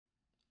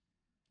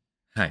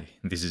Hi,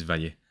 this is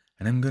Valle,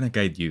 and I'm gonna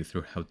guide you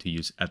through how to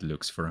use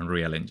Atlux for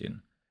Unreal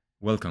Engine.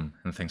 Welcome,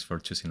 and thanks for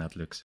choosing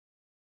Atlux.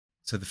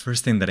 So the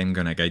first thing that I'm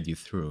gonna guide you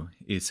through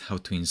is how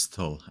to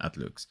install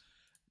Atlux.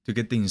 To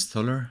get the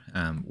installer,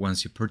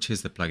 once you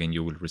purchase the plugin,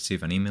 you will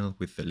receive an email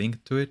with the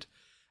link to it,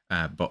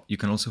 but you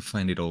can also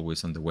find it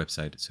always on the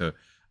website, so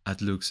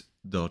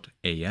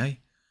atlux.ai,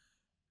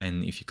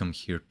 and if you come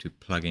here to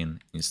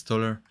plugin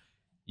installer,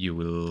 you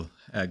will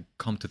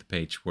come to the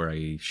page where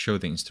I show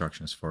the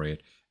instructions for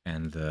it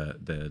and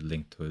the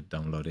link to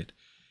download it.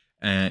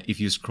 If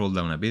you scroll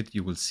down a bit,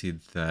 you will see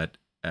that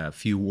a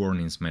few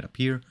warnings might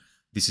appear.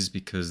 This is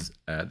because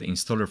the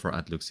installer for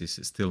Atlux is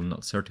still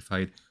not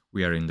certified.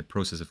 We are in the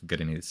process of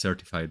getting it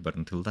certified, but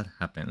until that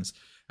happens,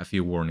 a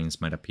few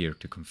warnings might appear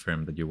to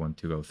confirm that you want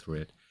to go through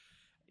it.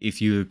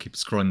 If you keep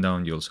scrolling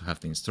down, you also have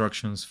the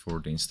instructions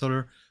for the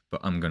installer, but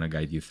I'm gonna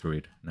guide you through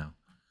it now.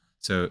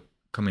 So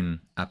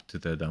coming up to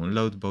the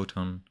download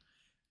button,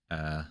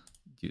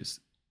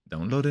 just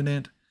downloading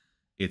it.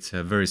 It's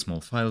a very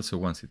small file, so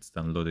once it's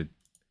downloaded,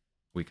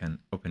 we can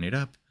open it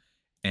up.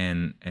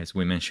 And as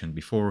we mentioned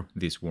before,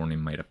 this warning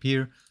might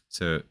appear.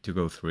 So to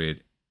go through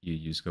it, you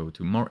just go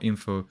to more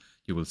info.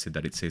 You will see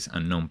that it says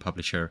unknown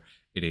publisher.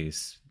 It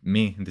is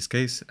me in this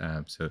case,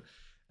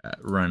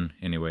 run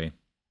anyway.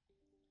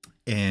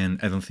 And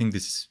I don't think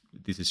this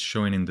is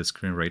showing in the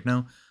screen right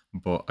now,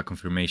 but a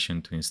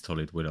confirmation to install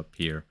it will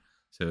appear.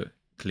 So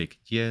click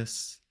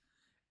yes,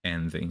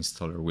 and the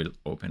installer will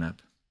open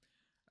up.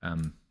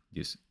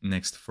 Just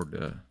next for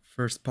the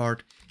first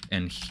part,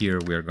 and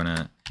here we're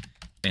gonna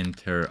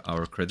enter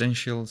our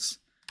credentials.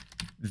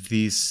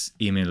 This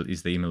email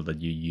is the email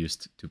that you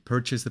used to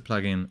purchase the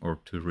plugin or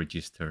to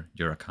register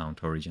your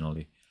account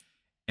originally.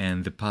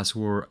 And the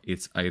password,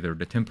 it's either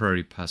the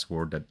temporary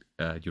password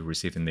that you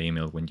receive in the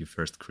email when you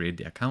first create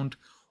the account,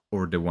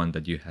 or the one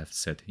that you have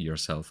set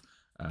yourself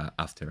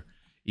after.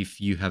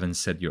 If you haven't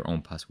set your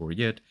own password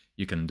yet,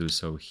 you can do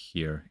so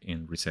here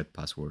in reset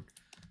password.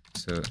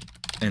 So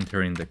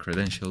entering the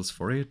credentials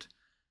for it,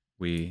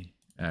 we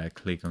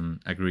click on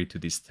agree to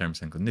these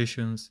terms and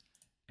conditions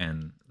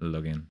and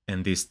log in.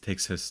 And this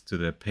takes us to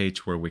the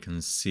page where we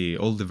can see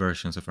all the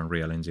versions of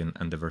Unreal Engine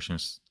and the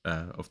versions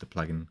of the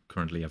plugin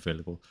currently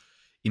available.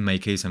 In my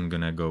case, I'm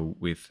gonna go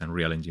with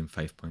Unreal Engine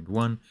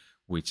 5.1,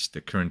 which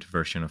the current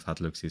version of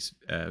Atlux is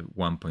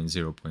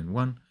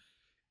 1.0.1,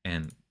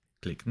 and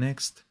click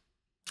next.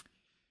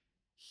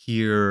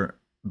 Here,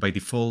 by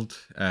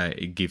default,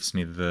 it gives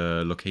me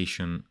the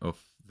location of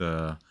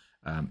the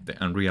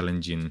Unreal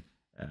Engine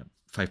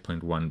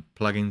 5.1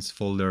 plugins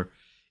folder.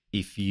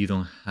 If you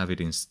don't have it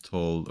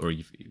installed, or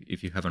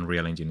if you have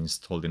Unreal Engine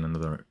installed in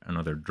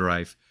another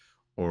drive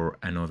or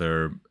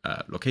another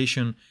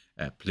location,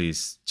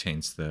 please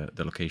change the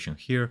location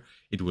here.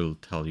 It will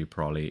tell you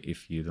probably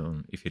if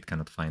it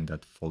cannot find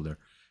that folder.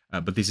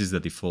 But this is the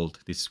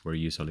default. This is where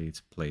usually it's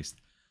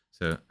placed.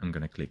 So I'm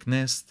gonna click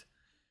next.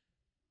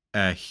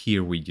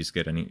 Here we just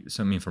get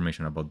some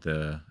information about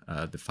the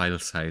file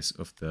size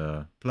of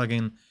the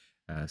plugin.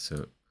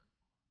 So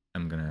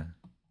I'm gonna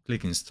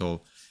click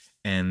install,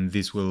 and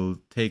this will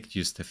take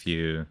just a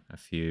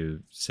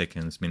few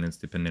seconds, minutes,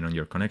 depending on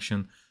your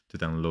connection, to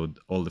download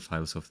all the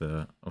files of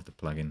the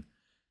plugin.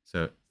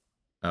 So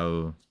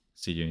I'll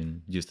see you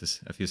in just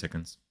a few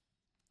seconds.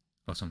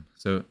 Awesome.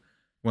 So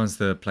once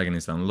the plugin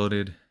is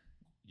downloaded,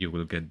 you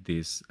will get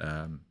this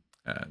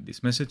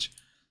this message.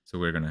 So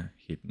we're gonna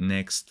hit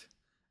next.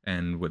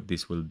 And what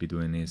this will be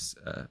doing is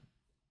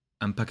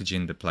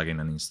unpackaging the plugin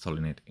and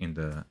installing it in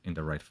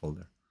the right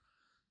folder.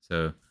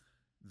 So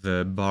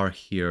the bar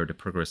here, the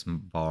progress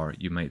bar,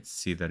 you might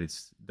see that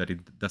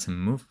it doesn't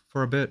move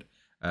for a bit.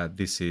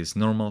 This is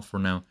normal for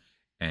now,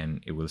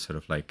 and it will sort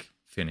of like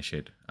finish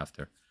it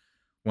after.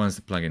 Once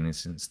the plugin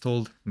is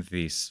installed,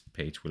 this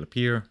page will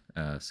appear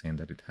saying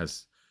that it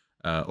has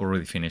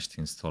already finished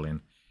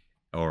installing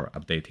or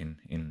updating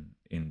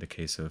in the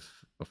case of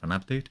an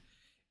update.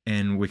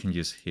 And we can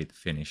just hit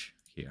finish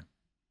here.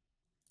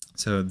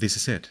 So this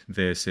is it.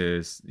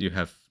 You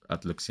have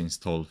Atlux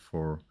installed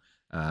for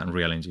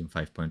Unreal Engine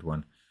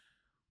 5.1.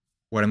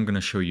 What I'm going to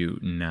show you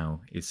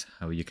now is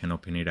how you can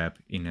open it up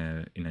in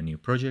a new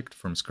project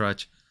from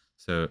scratch.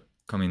 So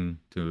coming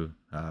to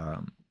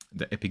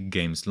the Epic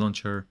Games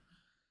launcher,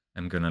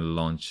 I'm going to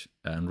launch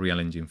Unreal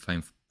Engine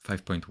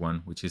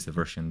 5.1, which is the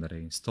version that I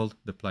installed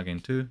the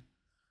plugin to.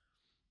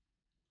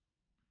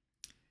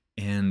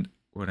 And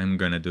what I'm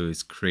gonna do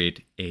is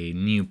create a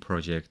new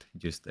project,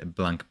 just a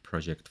blank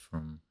project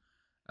from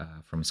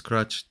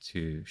scratch,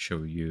 to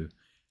show you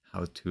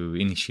how to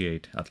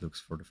initiate Atlux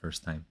for the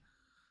first time.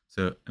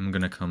 So I'm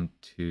gonna come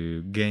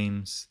to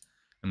Games,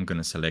 I'm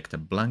gonna select a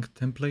blank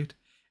template,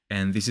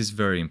 and this is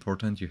very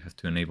important. You have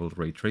to enable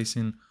ray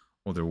tracing,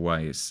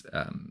 otherwise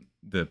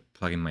the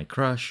plugin might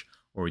crash,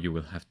 or you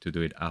will have to do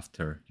it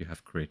after you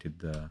have created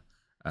the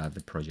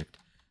project.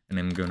 And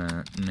I'm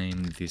gonna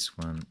name this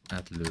one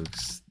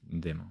Atlux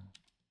Demo.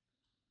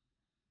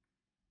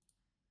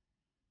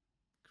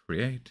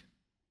 Create.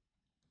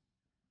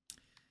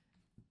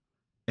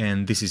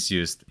 And this is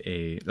just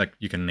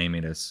you can name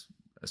it as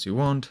as you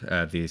want.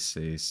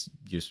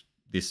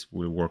 This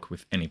will work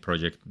with any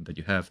project that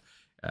you have.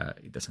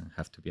 It doesn't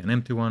have to be an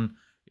empty one.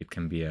 It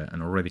can be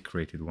an already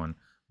created one,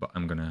 but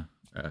I'm gonna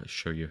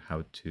show you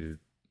how to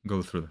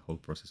go through the whole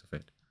process of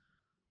it.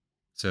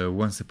 So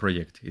once the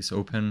project is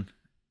open,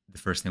 the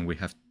first thing we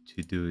have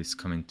to do is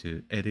come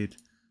into Edit,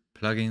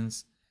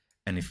 Plugins,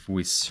 and if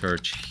we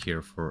search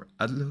here for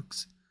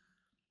Atlux,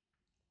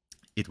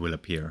 it will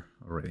appear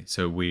already.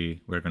 So we're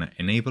going to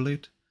enable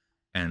it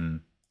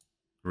and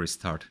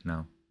restart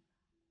now.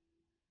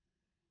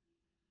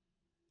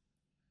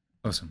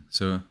 Awesome.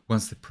 So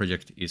once the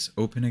project is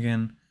open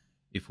again,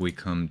 if we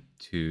come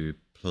to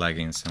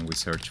Plugins and we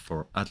search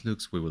for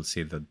Atlux, we will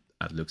see that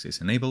Atlux is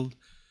enabled.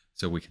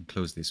 So we can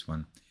close this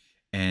one.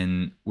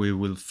 And we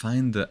will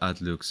find the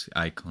Atlux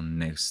icon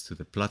next to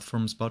the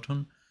Platforms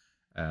button.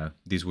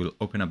 This will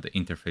open up the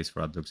interface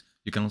for Atlux.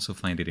 You can also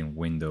find it in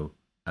Window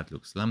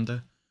Atlux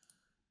Lambda.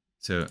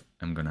 So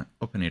I'm gonna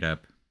open it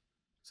up.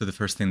 So the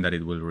first thing that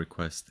it will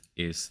request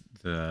is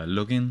the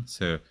login.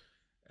 So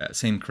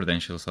same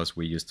credentials as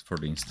we used for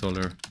the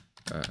installer,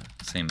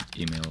 same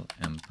email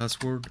and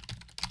password.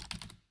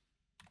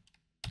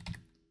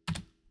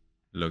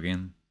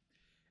 Login.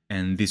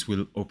 And this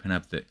will open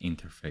up the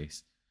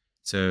interface.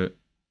 So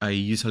I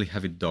usually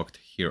have it docked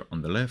here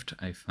on the left.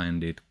 I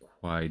find it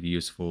quite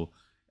useful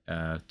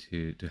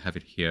to have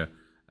it here.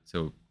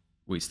 So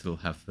we still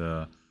have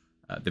the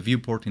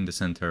viewport in the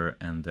center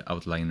and the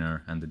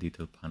outliner and the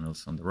detail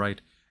panels on the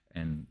right,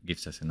 and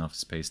gives us enough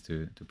space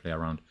to play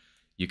around.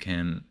 You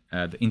can,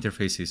 the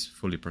interface is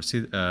fully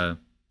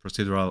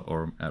procedural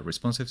or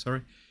responsive,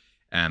 sorry.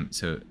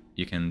 So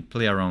you can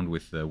play around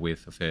with the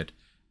width of it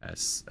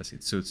as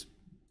it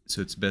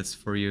suits best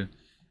for you.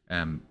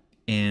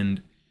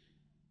 And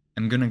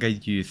I'm gonna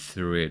guide you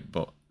through it,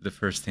 but the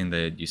first thing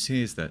that you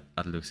see is that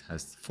Atlux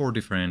has 4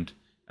 different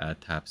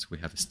tabs. We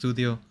have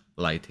Studio,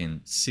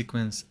 Lighting,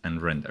 Sequence,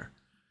 and Render.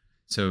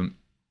 So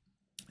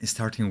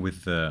starting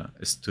with the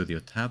Studio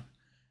tab,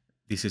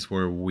 this is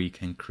where we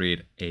can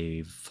create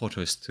a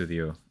photo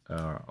studio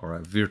or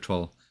a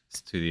virtual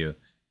studio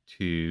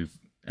to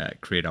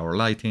create our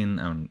lighting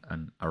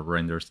and our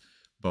renders,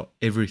 but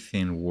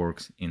everything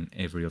works in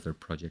every other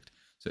project.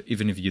 So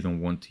even if you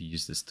don't want to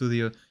use the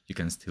studio, you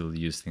can still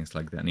use things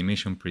like the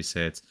animation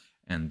presets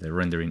and the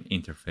rendering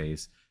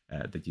interface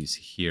that you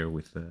see here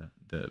with the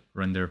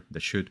render, the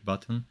shoot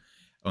button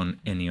on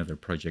any other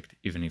project,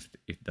 even if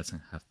it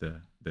doesn't have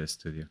the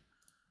studio.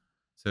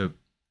 So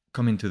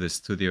coming to the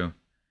studio,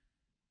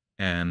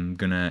 I'm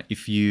gonna,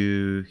 if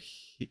you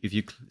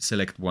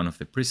select one of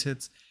the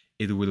presets,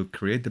 it will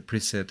create the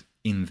preset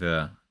in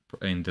the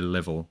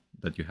level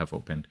that you have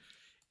opened.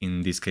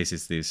 In this case,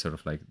 it's this sort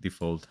of like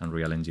default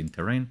Unreal Engine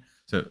terrain.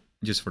 So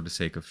just for the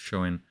sake of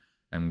showing,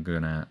 I'm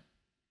gonna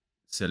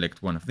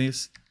select one of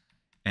these.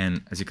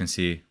 And as you can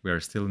see, we are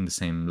still in the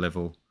same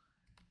level,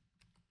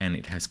 and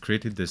it has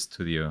created the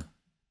studio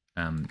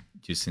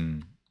just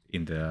in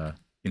the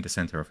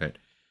center of it.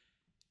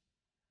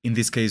 In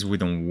this case, we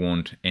don't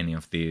want any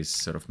of this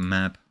sort of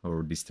map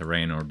or this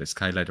terrain or the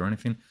skylight or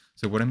anything.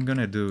 So what I'm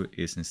gonna do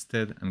is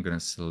instead, I'm gonna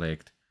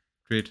select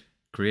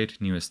create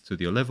new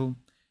studio level.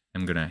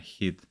 I'm gonna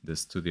hit the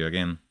studio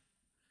again.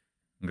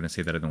 I'm gonna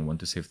say that I don't want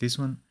to save this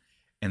one,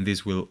 and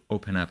this will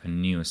open up a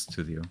new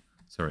studio,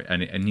 sorry,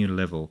 a new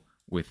level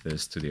with the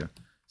studio.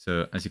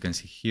 So as you can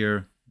see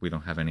here, we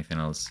don't have anything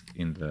else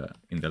in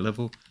the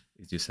level.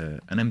 It's just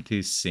an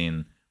empty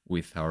scene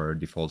with our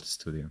default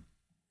studio.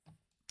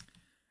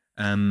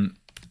 As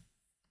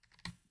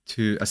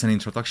an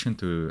introduction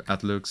to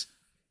Atlux,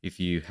 if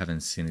you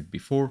haven't seen it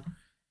before,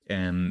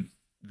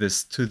 the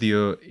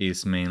studio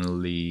is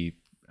mainly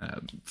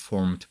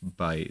formed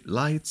by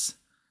lights,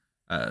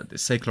 the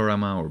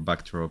cyclorama or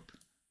backdrop,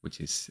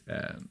 which is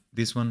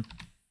this one,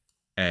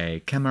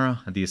 a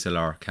camera, a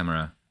DSLR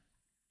camera,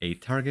 a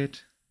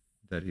target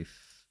that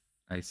if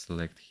I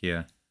select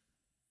here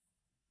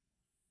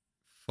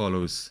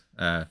follows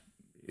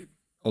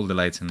all the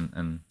lights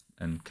and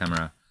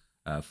camera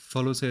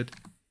follows it,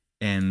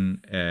 and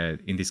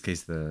in this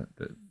case the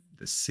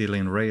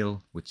ceiling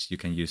rail, which you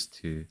can use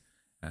to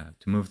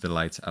move the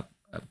lights up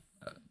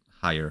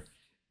higher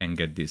and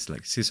get this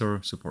like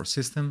scissor support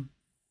system,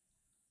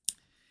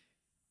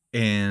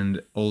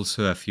 and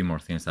also a few more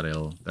things that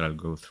I'll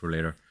go through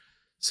later.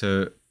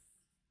 So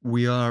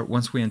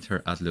once we enter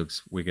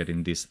Atlux, we get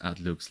in this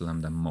Atlux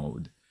Lambda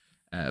mode.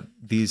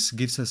 This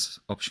gives us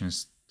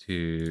options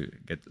to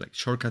get like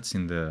shortcuts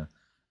in the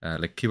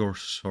like keyboard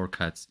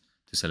shortcuts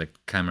to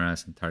select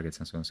cameras and targets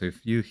and so on. So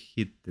if you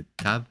hit the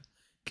tab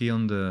key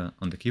on the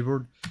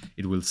keyboard,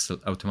 it will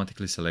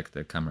automatically select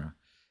the camera.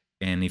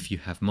 And if you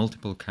have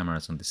multiple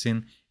cameras on the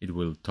scene, it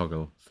will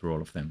toggle through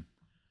all of them.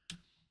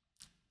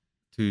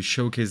 To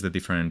showcase the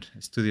different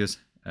studios,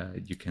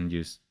 you can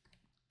just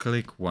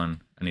click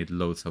one and it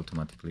loads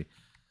automatically.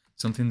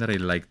 Something that I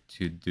like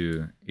to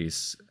do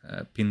is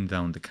pin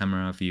down the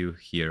camera view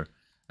here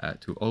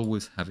to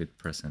always have it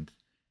present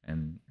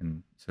and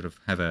sort of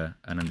have an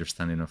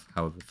understanding of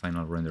how the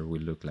final render will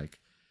look like.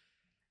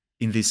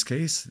 In this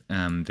case,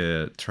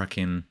 the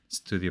tracking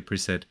studio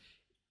preset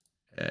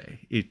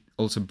it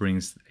also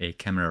brings a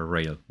camera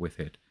rail with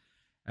it.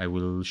 I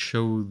will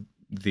show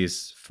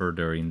this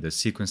further in the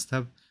sequence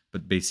tab,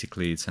 but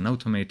basically it's an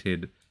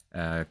automated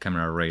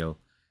camera rail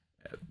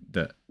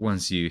that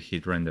once you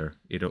hit render,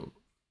 it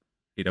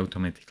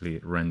automatically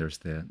renders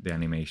the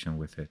animation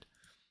with it.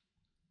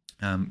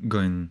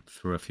 Going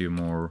through a few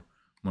more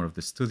of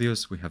the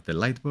studios, we have the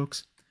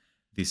Lightbox.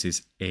 This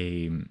is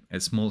a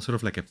small sort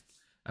of like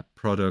a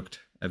product,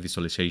 a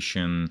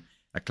visualization,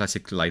 a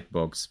classic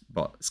Lightbox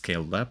but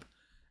scaled up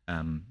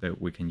that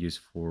we can use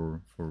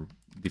for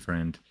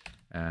different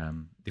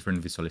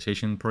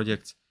visualization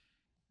projects.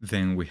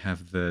 Then we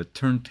have the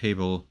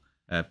turntable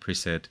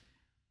preset,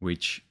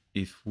 which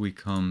if we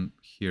come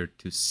here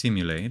to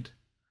simulate,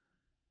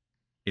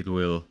 it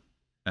will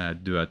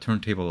do a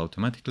turntable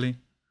automatically.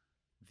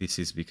 This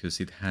is because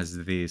it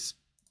has this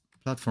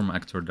platform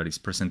actor that is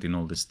present in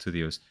all the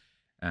studios,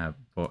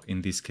 but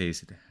in this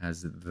case it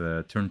has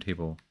the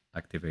turntable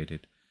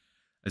activated.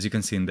 As you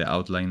can see in the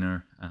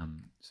outliner,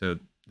 so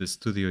the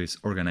studio is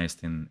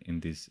organized in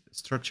this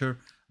structure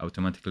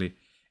automatically,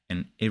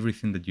 and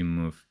everything that you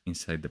move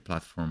inside the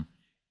platform,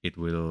 it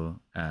will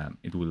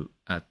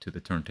add to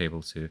the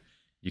turntable. So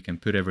you can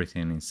put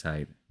everything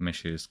inside,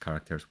 meshes,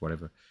 characters,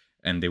 whatever,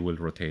 and they will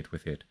rotate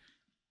with it.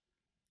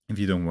 If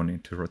you don't want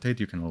it to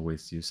rotate, you can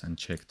always use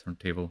uncheck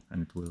turntable,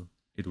 and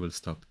it will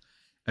stop.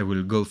 I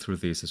will go through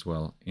this as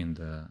well in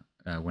the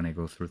when I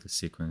go through the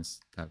sequence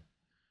tab.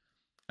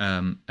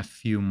 A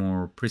few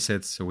more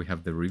presets. So we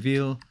have the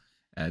reveal.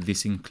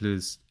 This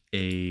includes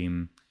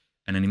an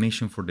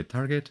animation for the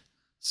target.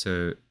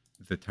 So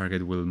the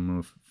target will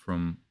move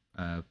from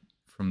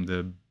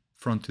the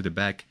front to the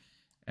back,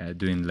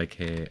 doing like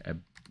a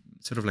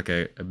sort of like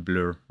a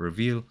blur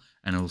reveal,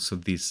 and also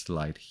this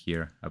slide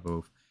here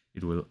above,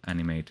 it will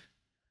animate,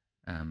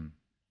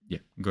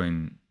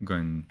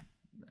 going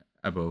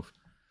above.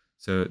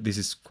 So this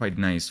is quite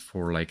nice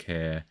for like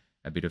a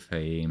bit of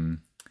a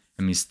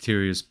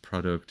mysterious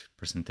product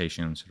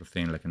presentation sort of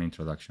thing, like an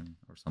introduction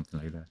or something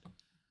like that.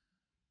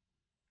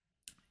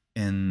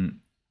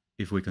 And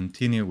if we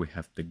continue, we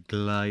have the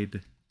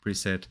glide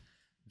preset.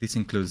 This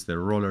includes the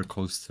roller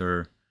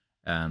coaster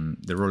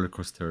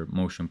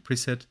motion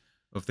preset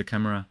of the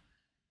camera.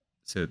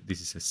 So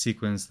this is a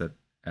sequence that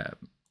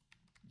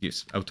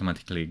just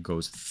automatically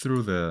goes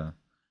through the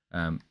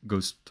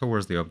goes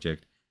towards the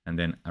object and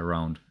then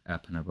around,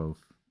 up and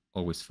above,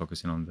 always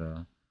focusing on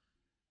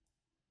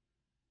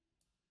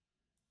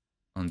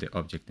the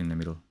object in the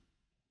middle.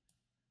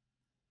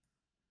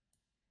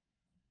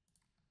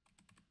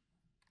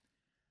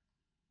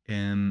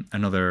 And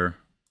another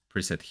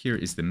preset here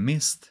is the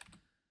mist.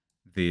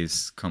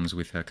 This comes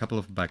with a couple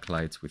of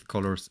backlights with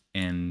colors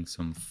and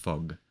some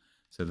fog.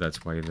 So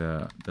that's why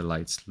the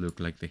lights look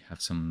like they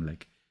have some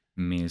like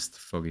mist,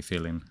 foggy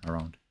feeling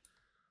around.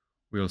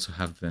 We also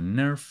have the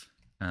nerf.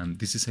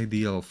 This is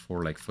ideal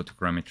for like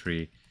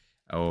photogrammetry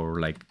or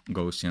like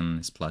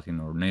Gaussian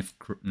splatting or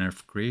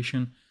nerf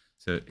creation.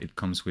 So it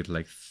comes with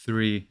like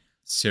 3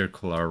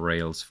 circular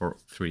rails for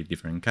 3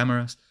 different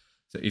cameras.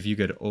 So if you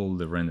get all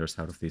the renders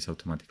out of this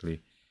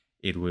automatically,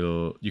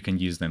 you can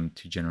use them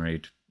to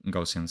generate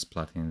Gaussian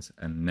splattings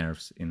and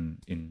nerfs in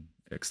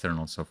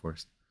external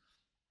softwares.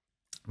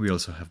 We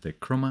also have the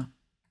chroma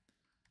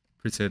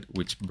preset,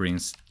 which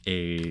brings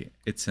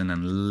it's an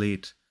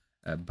unlit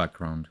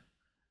background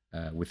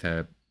with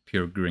a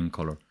pure green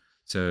color.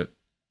 So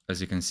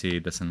as you can see,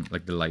 it doesn't,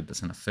 like, the light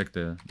doesn't affect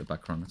the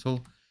background at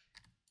all.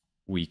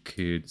 We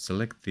could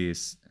select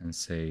this and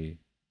say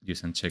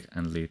use uncheck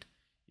unlit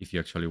if you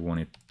actually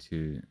want it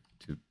to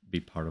be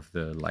part of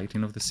the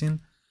lighting of the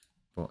scene.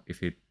 But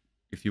if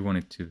you want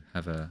it to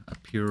have a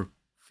pure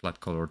flat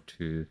color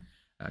to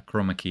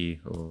chroma key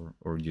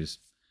or use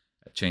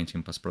a change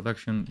in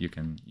post-production, you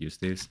can use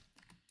this.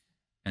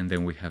 And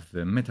then we have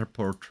the meta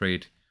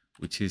portrait,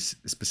 which is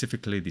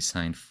specifically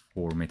designed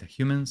for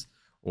metahumans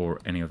or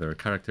any other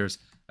characters.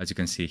 As you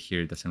can see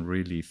here, it doesn't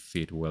really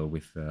fit well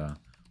with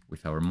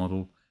our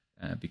model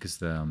because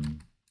the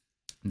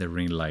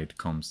ring light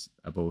comes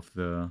above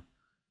the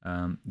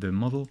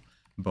model,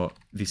 but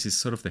this is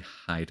sort of the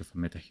height of a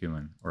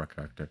metahuman or a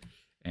character,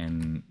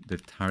 and the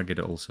target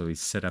also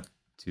is set up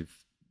to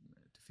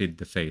fit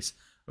the face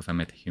of a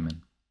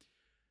metahuman.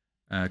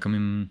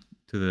 Coming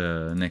to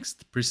the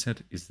next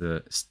preset is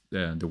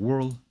the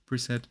world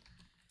preset.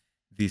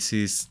 This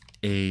is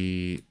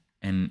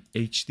an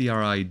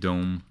HDRI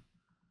dome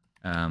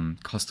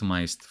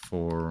customized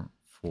for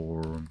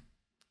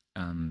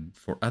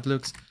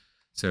Atlux.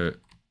 So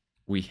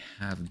we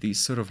have this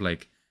sort of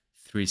like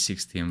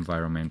 360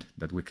 environment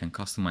that we can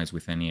customize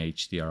with any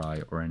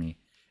HDRI or any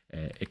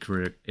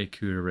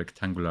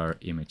equirectangular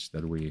image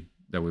that we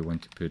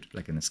want to put,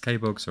 like in a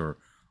skybox or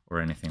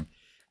anything.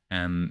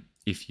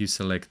 If you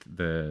select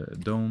the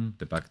dome,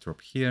 the backdrop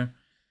here,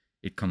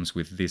 it comes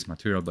with this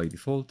material by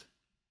default.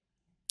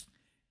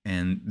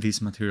 And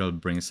this material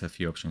brings a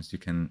few options. You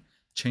can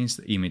change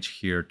the image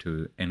here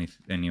to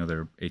any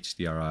other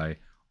HDRI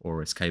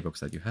or a skybox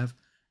that you have.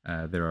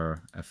 There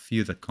are a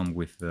few that come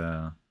with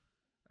the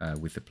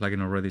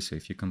plugin already. So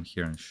if you come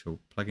here and show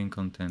plugin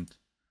content,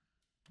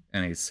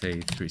 and I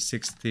say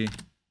 360,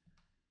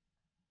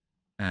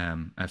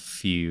 a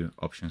few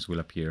options will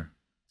appear,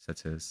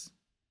 such as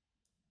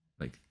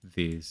like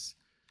this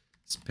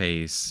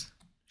space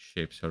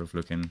shape sort of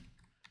looking.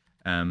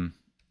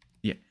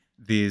 Yeah,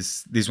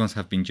 these ones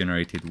have been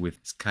generated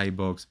with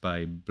Skybox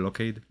by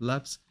Blockade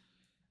Labs,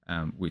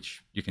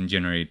 which you can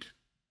generate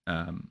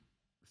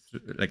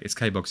like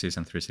skyboxes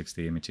and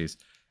 360 images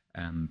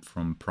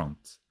from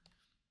prompts.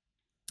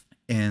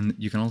 And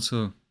you can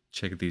also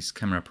check this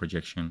camera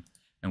projection.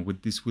 And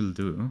what this will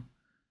do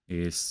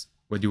is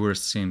what you were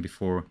seeing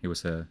before, it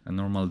was a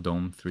normal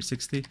dome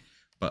 360,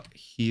 but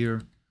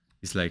here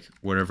is like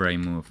wherever I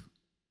move,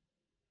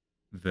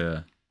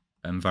 the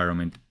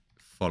environment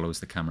follows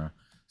the camera.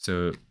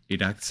 So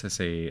it acts as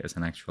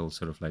an actual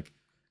sort of like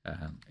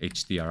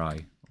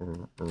HDRI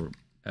or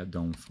a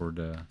dome for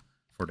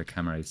the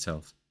camera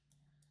itself.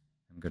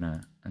 I'm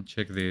gonna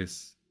uncheck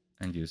this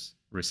and just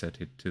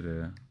reset it to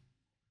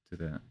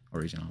the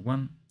original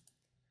one.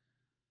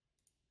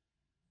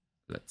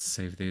 Let's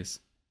save this.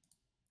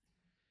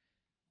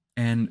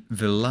 And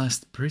the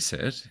last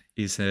preset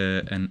is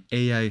an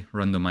AI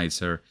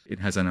randomizer. It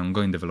has an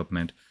ongoing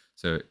development,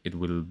 so it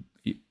will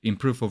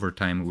improve over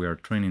time. We are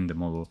training the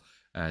model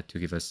to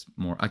give us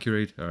more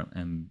accurate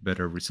and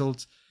better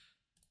results.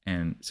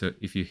 And so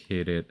if you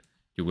hit it,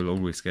 you will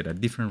always get a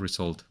different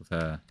result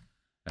of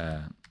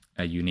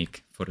a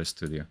unique photo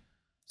studio.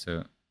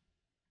 So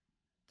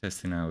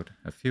testing out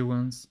a few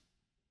ones.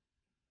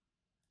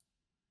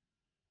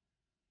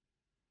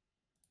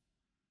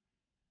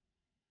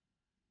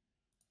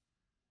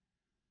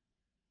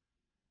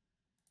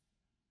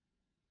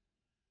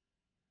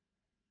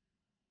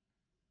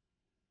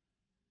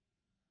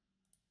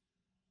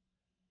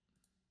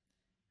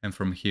 And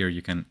from here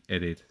you can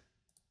edit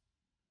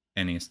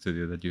any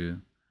studio that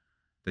you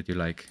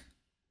like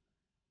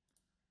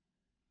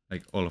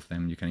all of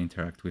them. You can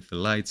interact with the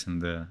lights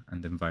and the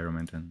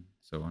environment and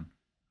so on.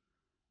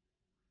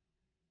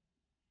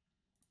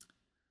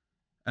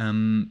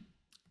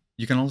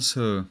 You can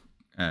also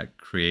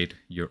create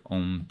your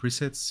own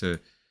presets. So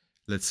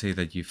let's say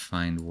that you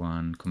find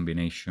one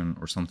combination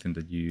or something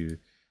that you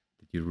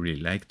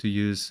really like to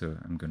use. So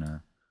I'm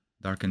gonna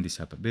darken this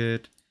up a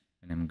bit,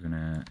 and I'm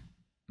gonna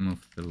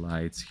move the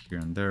lights here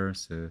and there.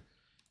 So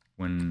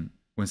when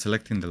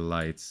selecting the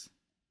lights,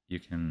 you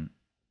can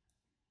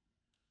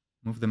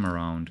move them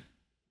around,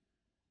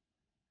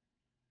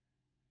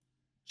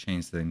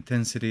 change the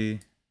intensity,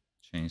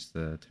 change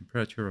the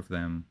temperature of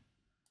them,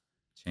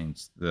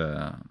 change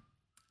the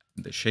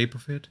shape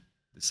of it,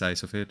 the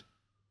size of it.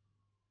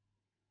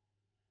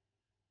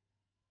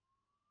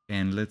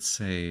 And let's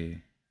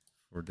say,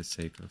 for the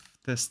sake of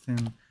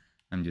testing,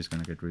 I'm just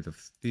gonna get rid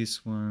of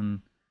this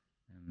one,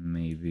 and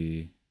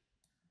maybe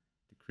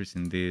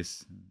decreasing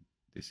this.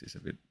 This is a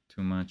bit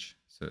too much,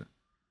 so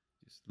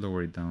just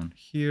lower it down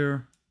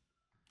here.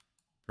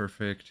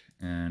 Perfect.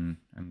 And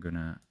I'm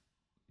gonna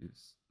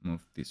just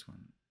move this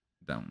one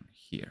down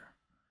here.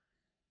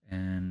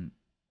 And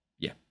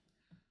yeah,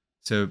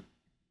 so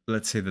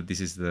let's say that this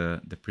is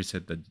the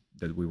preset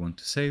that we want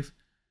to save.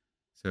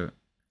 So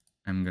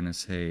I'm gonna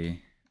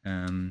say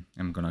I'm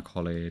gonna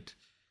call it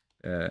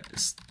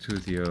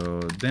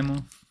Studio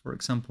Demo, for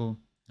example,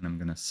 and I'm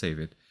gonna save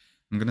it.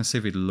 I'm gonna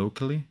save it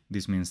locally.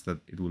 This means that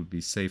it will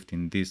be saved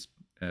in this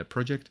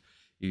project.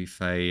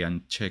 If I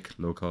uncheck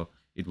local,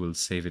 it will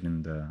save it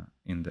in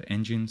the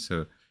engine,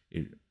 so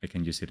I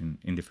can use it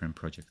in different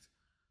projects.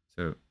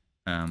 So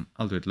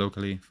I'll do it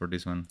locally for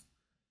this one,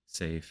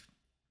 save,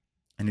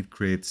 and it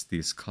creates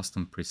this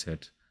custom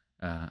preset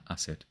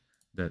asset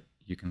that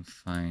you can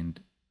find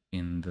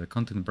in the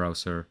content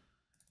browser,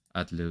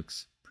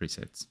 Atlux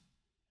presets.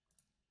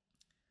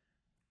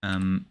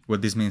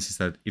 What this means is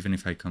that even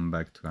if I come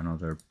back to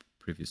another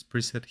previous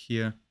preset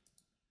here,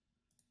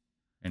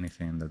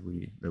 anything that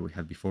we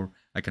had before,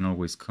 I can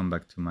always come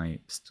back to my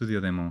studio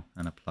demo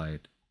and apply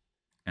it,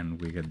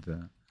 and we get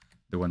the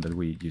one that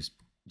we just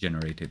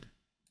generated.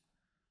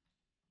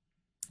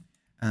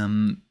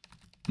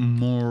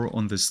 More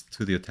on the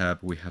Studio tab,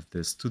 we have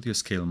the Studio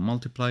Scale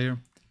Multiplier.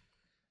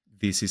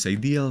 This is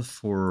ideal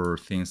for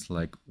things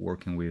like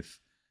working with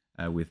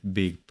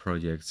big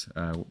projects,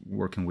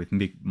 working with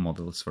big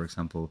models, for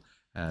example,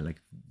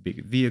 like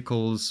big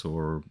vehicles,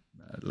 or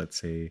let's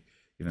say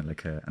even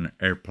like an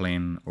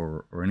airplane,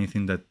 or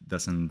anything that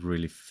doesn't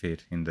really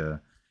fit in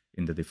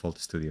the default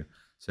studio.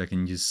 So I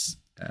can just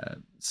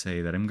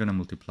say that I'm gonna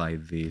multiply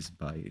this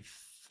by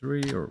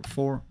 3 or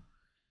 4.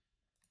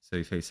 So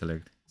if I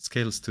select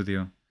Scale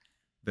Studio,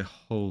 the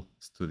whole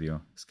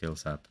studio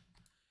scales up,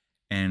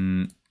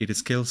 and it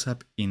scales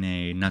up in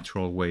a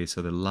natural way,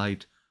 so the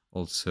light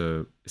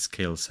also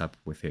scales up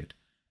with it.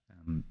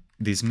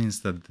 This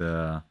means that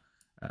the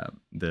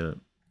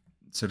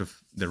sort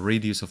of the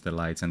radius of the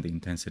lights and the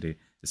intensity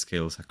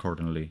scales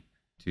accordingly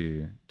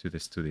to the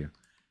studio.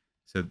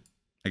 So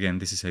again,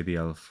 this is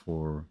ideal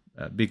for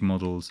big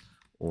models,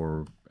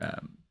 or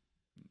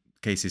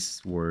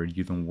cases where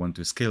you don't want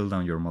to scale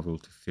down your model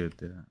to fit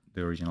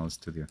the original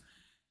studio.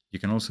 You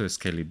can also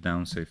scale it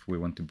down, so if we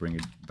want to bring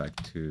it back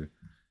to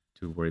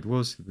to where it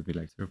was, it would be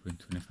like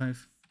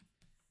 0.25.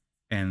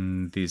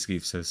 And this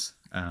gives us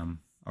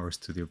our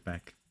studio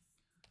back.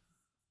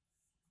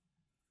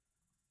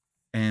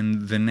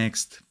 And the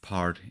next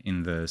part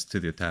in the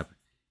Studio tab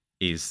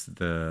is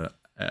the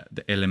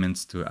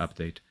elements to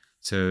update.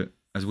 So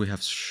as we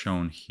have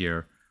shown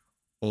here,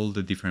 all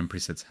the different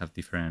presets have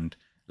different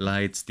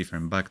lights,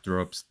 different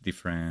backdrops,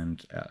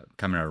 different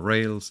camera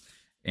rails,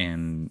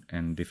 and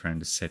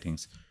different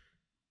settings.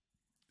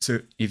 So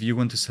if you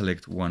want to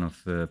select one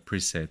of the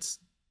presets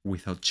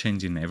without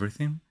changing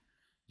everything,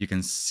 you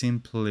can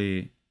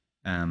simply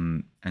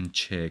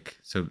uncheck.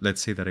 So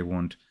let's say that I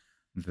want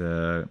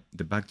the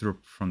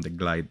backdrop from the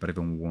glide, but I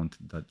don't want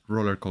that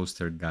roller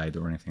coaster guide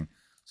or anything.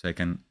 So I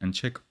can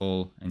uncheck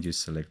all and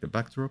just select the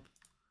backdrop,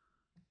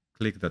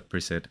 click that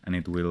preset, and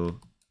it will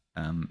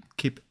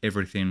keep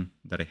everything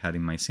that I had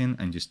in my scene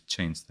and just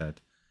change that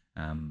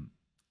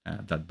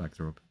that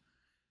backdrop.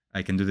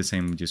 I can do the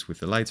same just with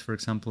the lights, for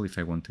example. If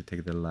I want to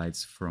take the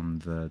lights from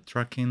the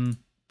tracking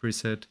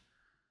preset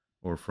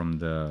or from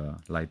the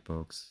light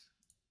box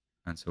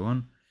and so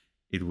on,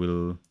 it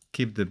will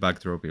keep the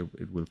backdrop,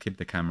 it will keep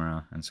the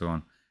camera and so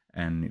on,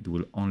 and it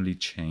will only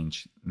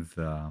change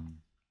the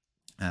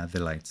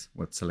lights,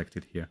 what's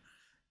selected here.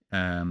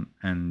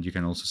 And you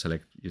can also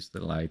select just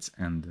the lights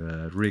and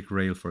the rig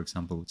rail, for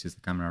example, which is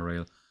the camera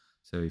rail.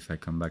 So if I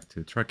come back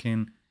to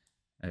tracking,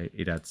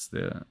 it adds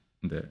the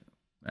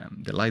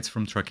lights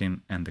from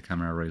tracking and the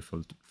camera rail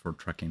for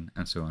tracking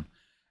and so on.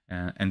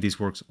 And this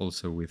works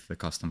also with the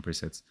custom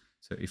presets.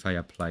 So if I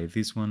apply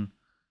this one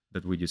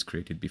that we just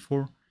created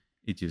before,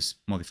 it just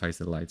modifies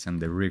the lights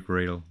and the rig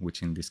rail,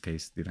 which in this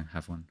case didn't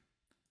have one.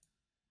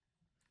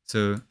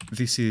 So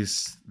this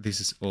is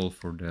all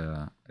for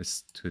the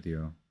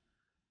Studio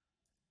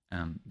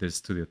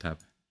tab.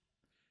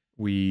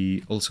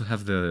 We also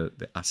have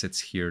the assets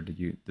here,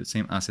 the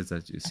same assets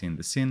that you see in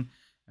the scene.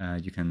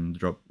 You can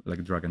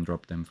drag and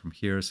drop them from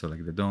here. So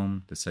like the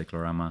dome, the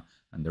cyclorama,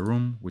 and the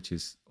room, which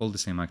is all the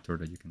same actor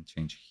that you can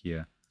change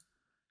here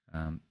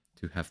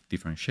to have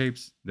different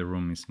shapes. The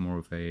room is more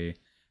of a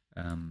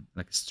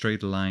like a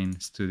straight line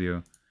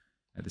studio.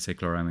 The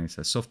cyclorama is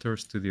a softer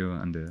studio,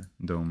 and the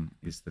dome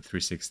is the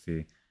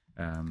 360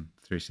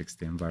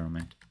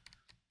 environment.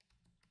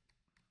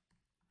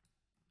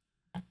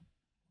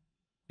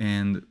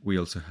 And we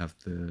also have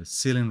the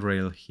ceiling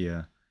rail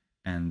here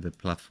and the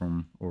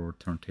platform or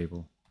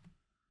turntable.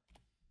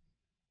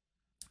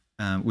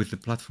 With the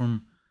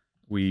platform,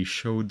 we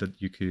showed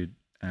that you could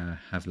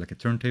have like a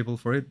turntable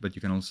for it, but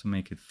you can also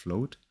make it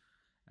float.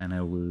 And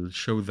I will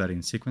show that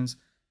in sequence,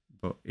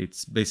 but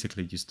it's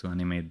basically just to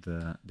animate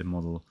the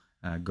model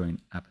going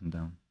up and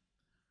down.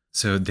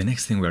 So the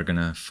next thing we're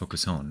gonna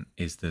focus on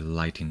is the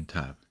lighting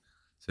tab.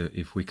 So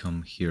if we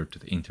come here to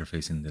the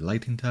interface in the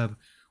lighting tab,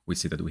 we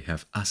see that we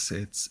have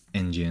assets,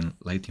 engine,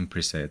 lighting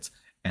presets,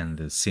 and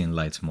the scene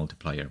lights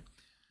multiplier.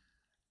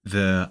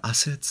 The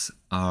assets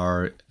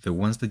are the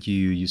ones that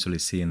you usually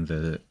see in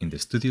the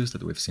studios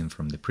that we've seen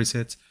from the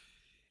presets,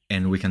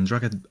 and we can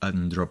drag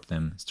and drop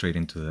them straight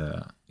into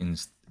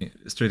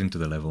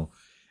the level.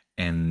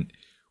 And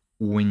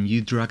when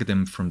you drag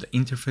them from the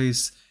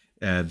interface,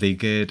 they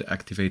get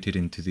activated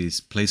into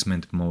this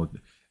placement mode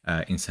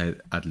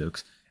inside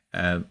Atlux.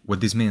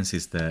 What this means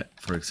is that,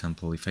 for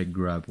example, if I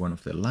grab one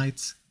of the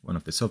lights, one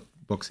of the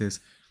softboxes,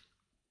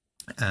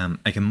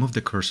 I can move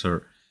the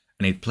cursor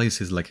and it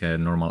places like a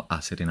normal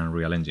asset in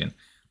Unreal Engine.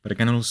 But I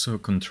can also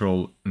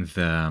control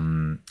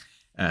the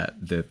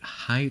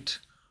height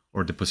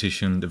or the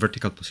position, the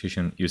vertical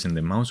position using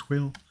the mouse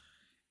wheel,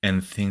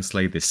 and things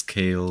like the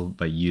scale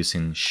by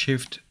using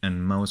Shift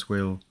and mouse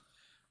wheel,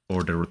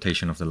 or the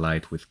rotation of the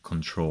light with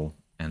Control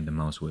and the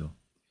mouse wheel.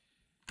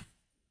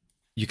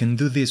 You can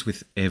do this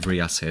with every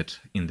asset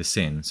in the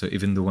scene, so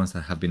even the ones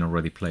that have been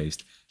already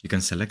placed, you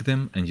can select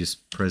them and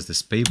just press the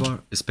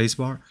space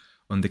bar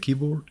on the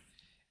keyboard,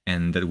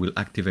 and that will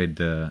activate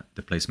the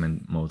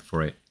placement mode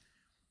for it.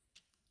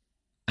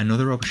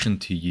 Another option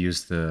to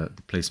use the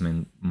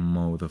placement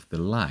mode of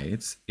the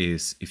lights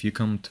is if you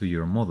come to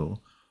your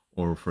model,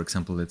 or for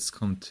example, let's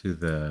come to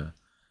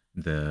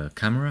the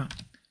camera.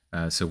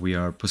 So we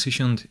are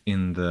positioned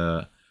in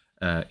the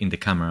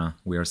camera.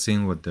 We are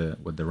seeing what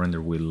the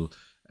render will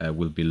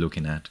be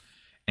looking at,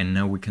 and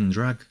now we can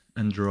drag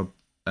and drop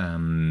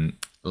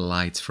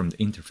lights from the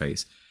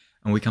interface,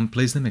 and we can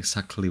place them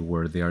exactly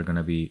where they are going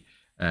to be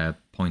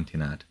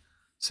pointing at.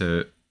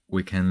 So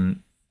we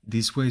can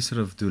this way sort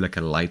of do like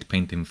a light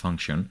painting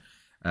function.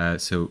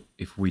 So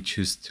if we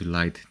choose to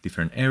light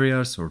different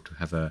areas or to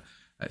have a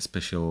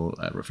special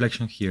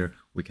reflection here,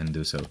 we can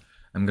do so.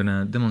 I'm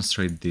gonna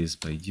demonstrate this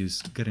by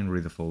just getting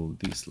rid of all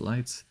these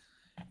lights,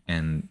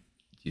 and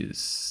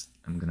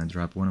I'm gonna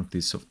drop one of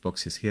these soft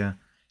boxes here.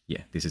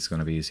 Yeah, this is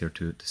gonna be easier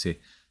to see.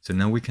 So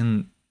now we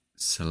can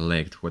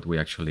select what we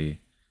actually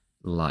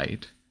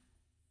light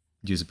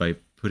just by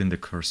putting the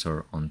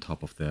cursor on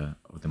top of the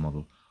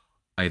model,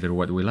 either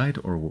what we light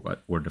or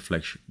where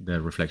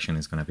the reflection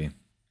is gonna be.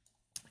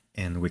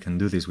 And we can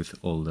do this with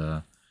all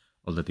the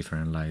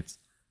different lights,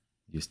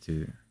 just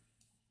to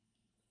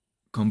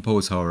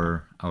compose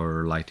our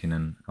lighting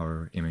and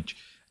our image.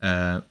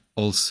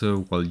 Also,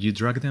 while you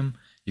drag them,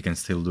 you can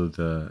still do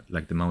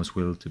the mouse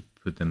wheel to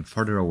put them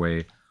further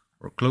away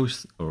or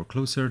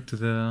closer to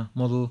the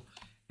model,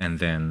 and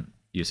then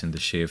using the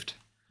shift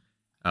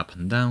up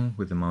and down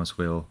with the mouse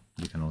wheel,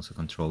 you can also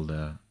control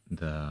the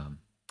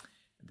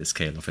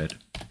scale of it.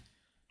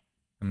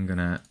 I'm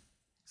gonna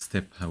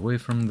step away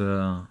from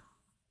the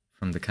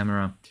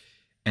camera,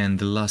 and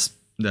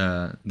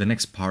the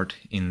next part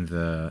in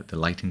the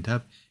lighting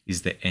tab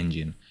is the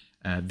engine.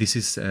 This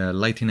is a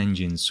lighting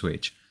engine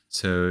switch.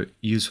 So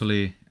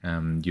usually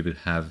you would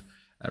have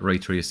ray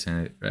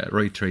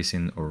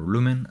tracing or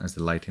lumen as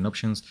the lighting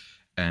options,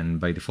 and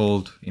by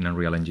default in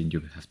Unreal Engine you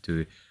would have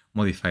to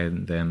modify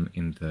them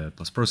in the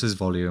post-process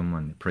volume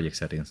and the project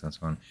settings and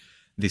so on.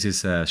 This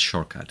is a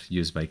shortcut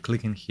used by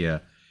clicking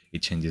here.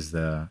 It changes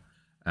the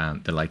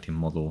lighting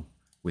model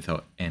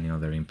without any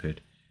other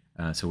input.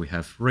 So we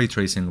have ray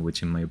tracing,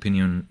 which in my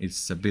opinion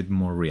is a bit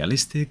more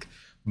realistic,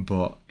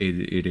 but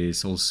it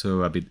is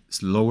also a bit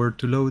slower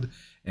to load,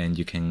 and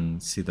you can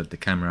see that the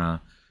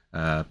camera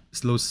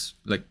slows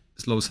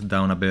it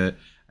down a bit,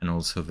 and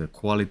also the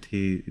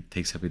quality, it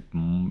takes a bit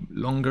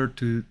longer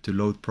to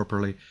load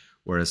properly,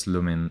 whereas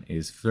Lumen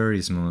is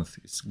very smooth,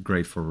 it's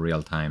great for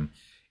real time,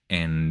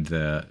 and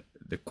the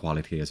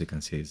quality, as you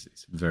can see,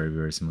 is very,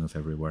 very smooth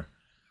everywhere.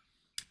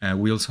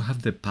 We also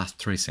have the path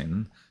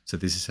tracing. So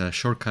this is a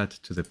shortcut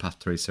to the path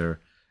tracer,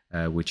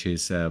 which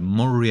is a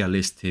more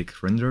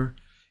realistic render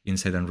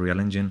inside Unreal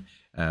Engine,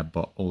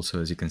 but also,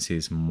 as you can see,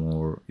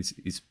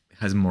 it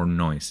has more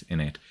noise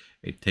in it.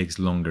 It takes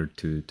longer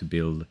to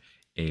build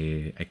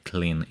a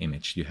clean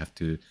image. You have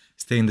to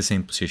stay in the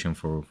same position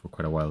for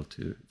quite a while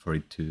for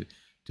it to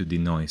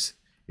denoise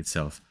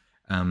itself.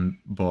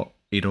 But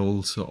it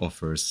also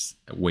offers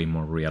way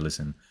more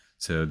realism.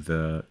 So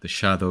the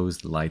shadows,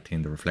 the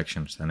lighting, the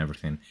reflections, and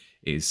everything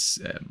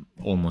is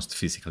almost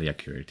physically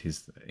accurate.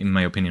 In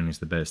my opinion, is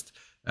the best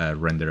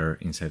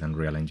renderer inside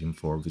Unreal Engine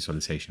for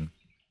visualization.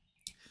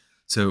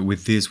 So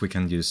with this, we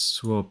can just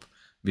swap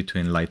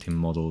between lighting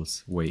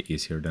models way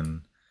easier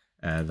than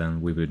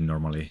we would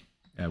normally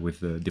with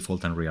the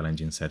default Unreal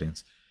Engine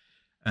settings.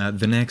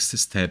 The next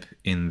step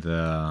in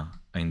the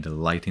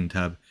lighting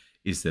tab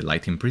is the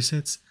lighting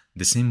presets.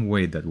 The same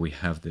way that we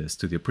have the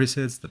studio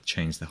presets that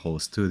change the whole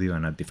studio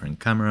and add different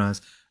cameras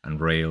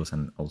and rails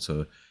and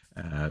also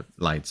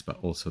lights, but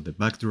also the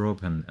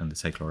backdrop and the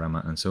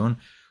cyclorama and so on.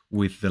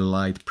 With the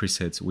light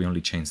presets, we only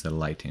change the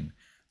lighting.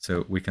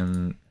 So we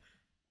can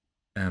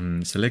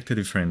select a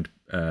different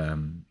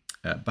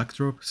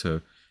backdrop.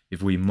 So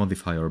if we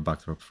modify our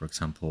backdrop, for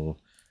example,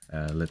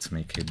 let's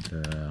make it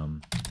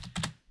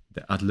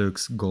the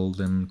Atlux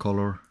golden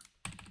color.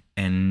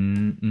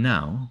 And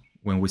now,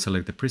 when we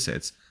select the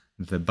presets,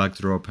 the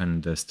backdrop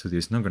and the studio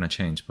is not going to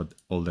change, but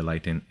all the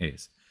lighting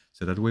is.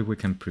 So that way we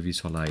can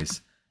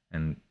pre-visualize,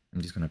 and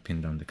I'm just going to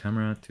pin down the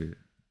camera to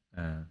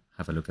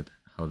have a look at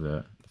how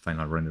the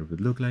final render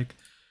would look like.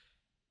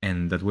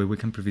 And that way we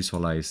can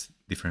pre-visualize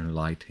different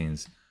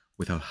lightings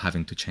without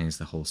having to change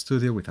the whole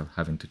studio, without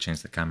having to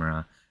change the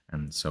camera,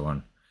 and so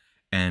on.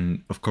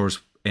 And of course,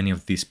 any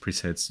of these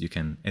presets, you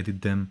can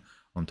edit them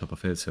on top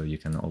of it, so you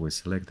can always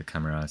select the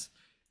cameras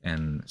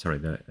and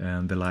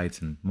the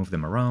lights and move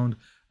them around,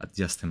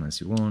 adjust them as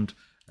you want.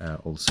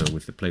 Also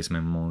with the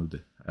placement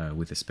mode,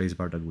 with the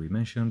spacebar that we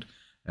mentioned,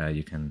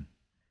 you can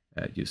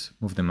just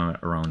move them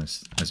around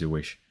as you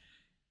wish.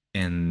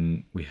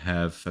 And we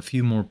have a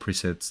few more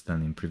presets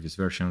than in previous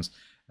versions.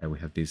 We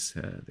have this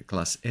the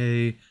class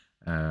A,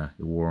 the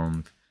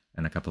warmth,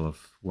 and a couple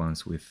of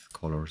ones with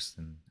colors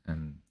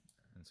and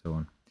so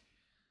on.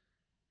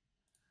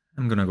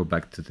 I'm gonna go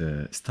back to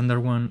the standard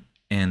one,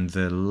 and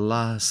the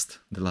last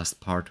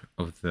part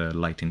of the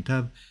lighting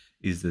tab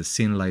is the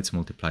scene lights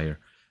multiplier.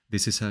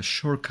 This is a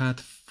shortcut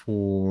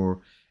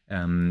for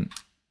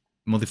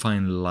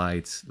modifying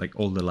lights, like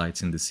all the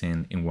lights in the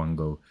scene in one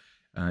go.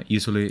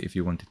 Usually, if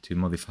you wanted to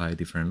modify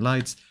different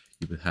lights,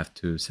 you would have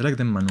to select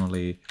them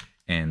manually,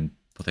 and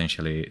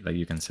potentially, like,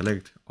 you can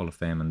select all of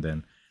them and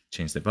then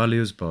change the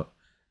values, but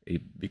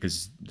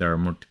because there are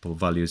multiple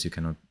values, you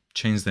cannot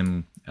change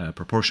them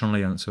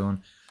proportionally and so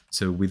on.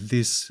 So with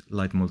this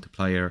light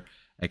multiplier,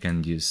 I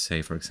can just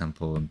say, for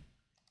example,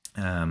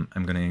 I'm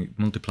going to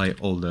multiply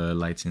all the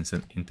lights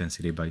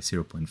intensity by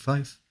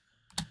 0.5,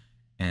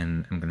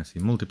 and I'm going to say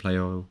multiply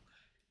all,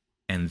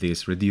 and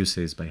this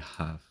reduces by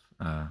half,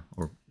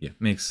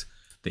 makes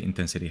the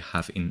intensity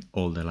half in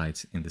all the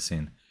lights in the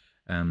scene.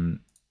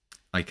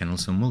 I can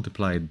also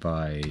multiply it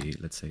by,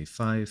 let's say,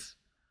 5,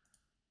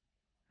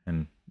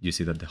 and you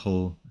see that the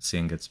whole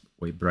scene gets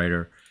way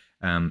brighter.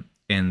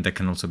 And that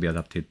can also be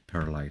adapted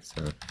per light,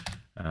 so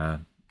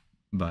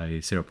by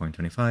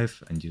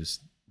 0.25, and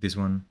use this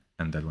one,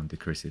 and that one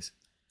decreases.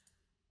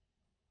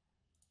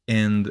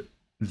 And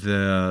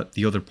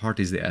the other part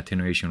is the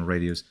attenuation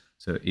radius.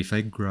 So if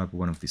I grab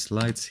one of these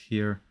lights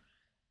here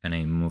and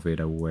I move it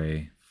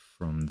away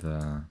from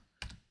the,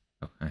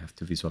 I have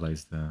to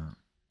visualize the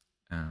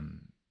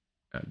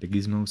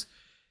gizmos.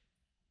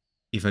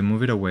 If I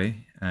move it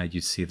away,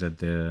 you see that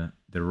the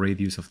the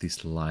radius of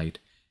this light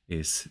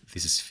is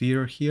this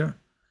sphere here,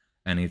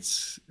 and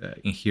it's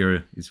in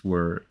here is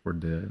where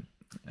the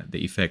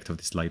effect of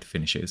this light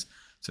finishes.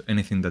 So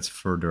anything that's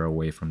further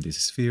away from this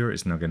sphere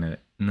is not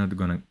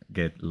gonna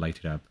get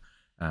lighted up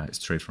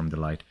straight from the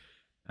light.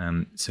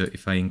 So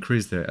if I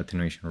increase the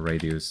attenuation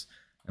radius,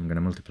 I'm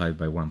gonna multiply it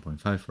by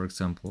 1.5, for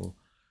example.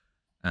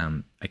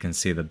 I can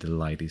see that the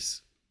light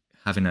is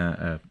having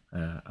a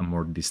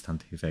more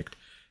distant effect.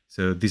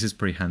 So this is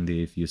pretty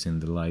handy if using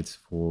the lights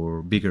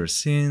for bigger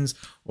scenes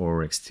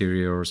or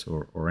exteriors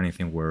or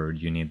anything where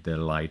you need the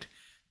light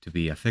to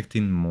be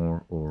affecting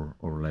more or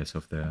less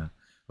of the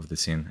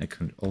scene. I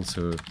can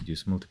also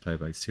just multiply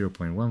by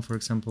 0.1, for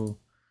example.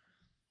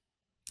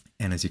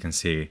 And as you can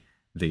see,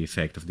 the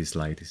effect of this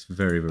light is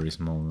very, very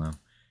small now.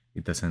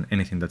 It doesn't,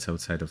 anything that's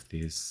outside of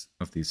this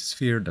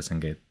sphere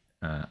doesn't get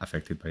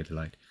affected by the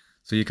light.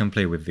 So you can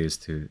play with this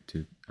to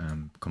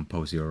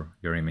compose your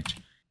image.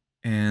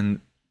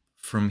 And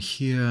from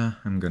here,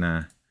 I'm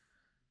gonna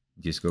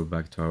just go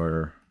back to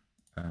our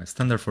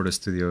standard photo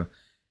studio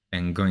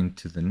and going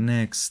to the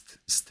next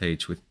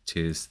stage, which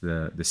is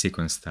the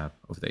sequence tab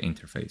of the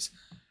interface.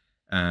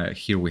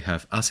 Here we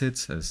have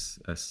assets as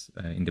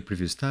in the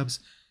previous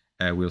tabs.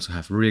 We also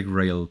have rig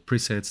rail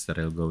presets that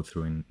I'll go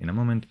through in a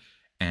moment,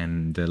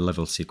 and the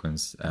level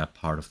sequence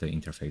part of the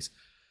interface.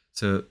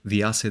 So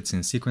the assets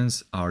in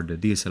sequence are the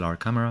DSLR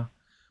camera,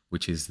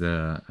 which is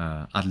the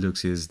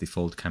Atlux's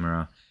default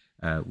camera,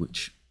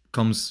 which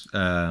comes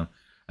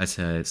as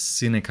a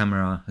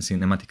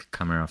cinematic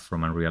camera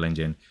from Unreal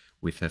Engine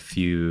with a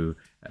few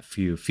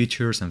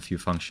features and few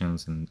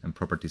functions and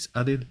properties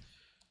added.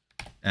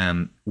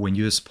 When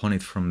you spawn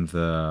it from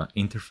the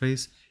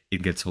interface,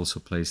 it gets also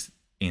placed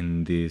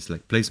in this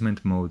like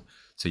placement mode,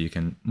 so you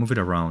can move it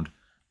around,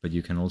 but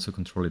you can also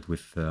control it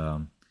with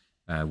the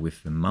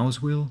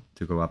mouse wheel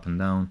to go up and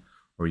down,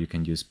 or you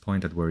can just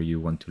point at where you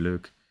want to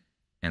look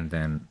and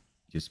then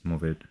just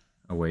move it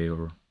away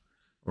or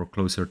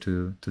closer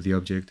to the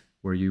object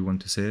where you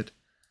want to see it.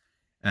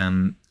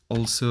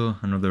 Also,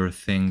 another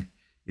thing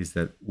is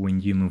that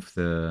when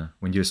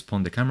you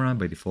spawn the camera,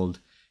 by default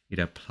it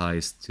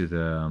applies to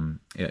the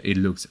it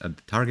looks at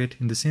the target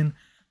in the scene,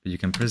 but you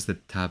can press the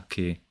tab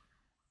key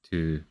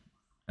to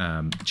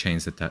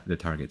change the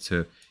target.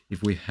 So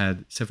if we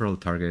had several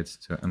targets,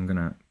 so I'm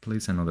gonna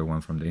place another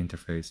one from the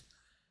interface.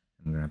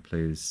 I'm gonna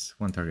place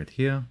one target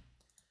here,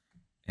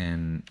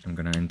 and I'm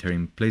gonna enter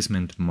in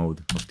placement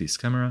mode of this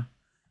camera,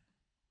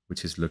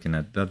 which is looking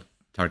at that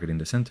target in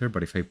the center.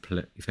 But if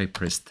I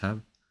press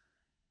tab,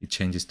 it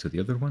changes to the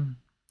other one,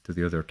 to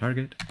the other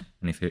target,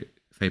 and if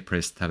I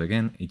press tab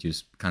again, it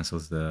just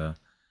cancels the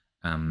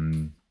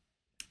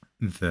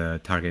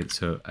target,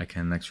 so I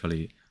can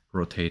actually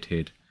rotate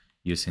it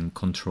using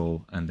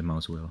Control and the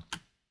mouse wheel.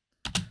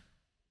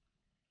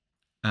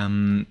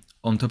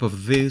 On top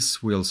of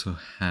this, we also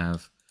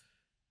have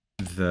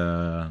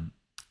the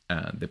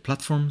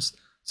platforms.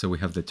 So we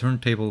have the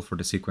turntable for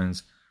the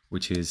sequence,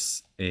 which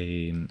is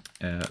the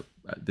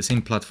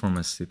same platform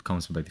as it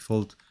comes by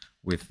default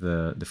with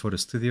the photo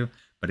studio,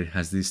 but it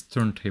has this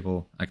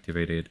turntable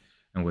activated.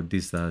 And what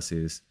this does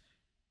is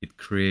it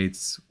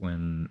creates,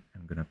 when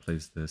I'm gonna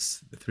place the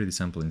 3D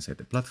sample inside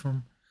the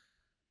platform,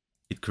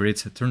 it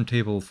creates a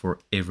turntable for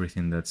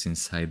everything that's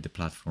inside the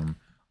platform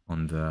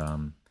on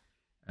the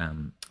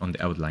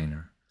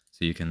outliner.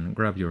 So you can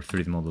grab your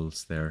 3D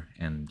models there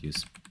and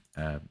just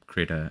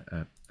create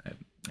a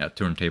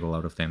turntable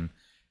out of them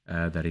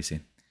that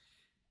easy.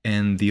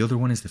 And the other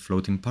one is the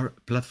floating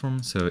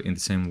platform. So in the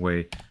same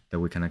way that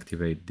we can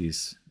activate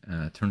this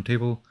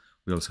turntable,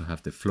 we also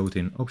have the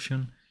floating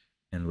option.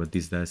 And what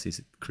this does is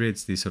it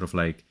creates this sort of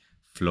like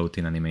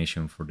floating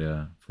animation for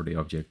the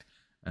object,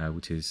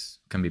 which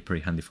can be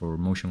pretty handy for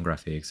motion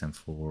graphics and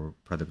for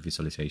product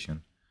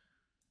visualization.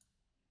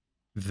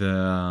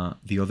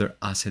 The other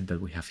asset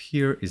that we have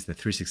here is the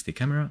 360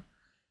 camera,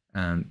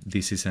 and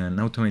this is an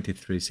automated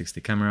 360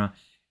 camera.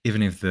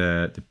 Even if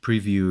the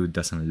preview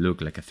doesn't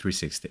look like a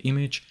 360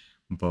 image,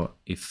 but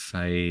if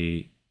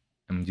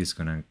I'm just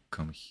gonna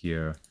come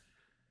here,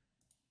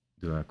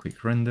 do a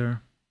quick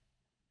render,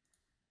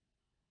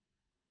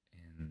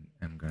 and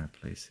I'm gonna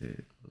place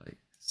it like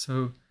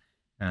so.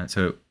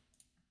 So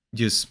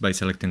just by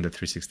selecting the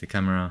 360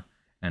 camera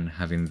and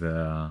having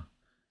the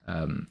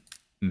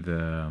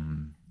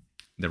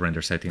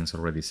render settings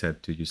already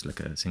set to use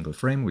like a single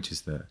frame, which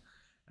is the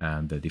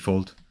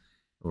default,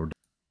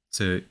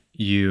 so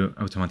you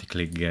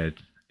automatically get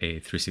a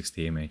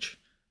 360 image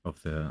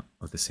of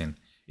the scene.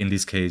 In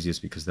this case,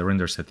 just because the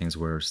render settings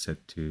were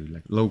set to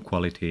like low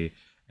quality,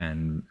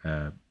 and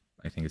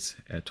I think it's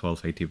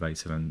 1280 by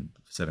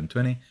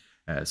 720.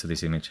 So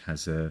this image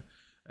has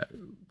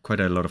quite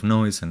a lot of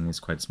noise and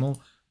is quite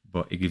small,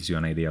 but it gives you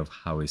an idea of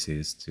how it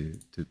is to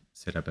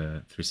set up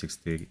a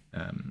 360,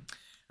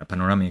 a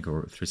panoramic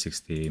or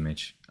 360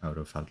 image out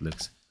of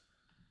Atlux.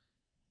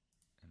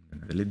 I'm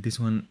gonna delete this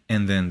one,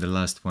 and then the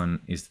last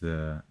one is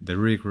the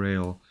rig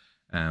rail,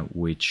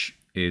 which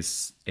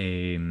is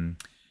a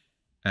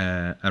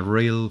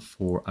rail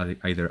for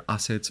either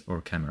assets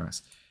or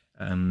cameras.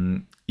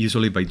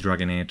 Usually by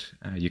dragging it,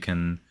 you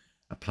can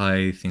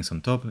apply things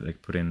on top,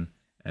 like put in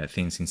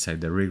things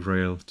inside the rig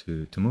rail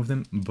to move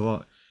them.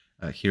 But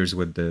here's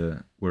where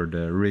the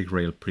rig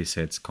rail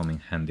presets come in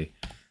handy.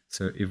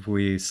 So if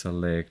we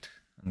select,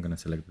 I'm gonna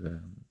select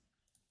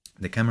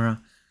the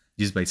camera.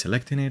 Just by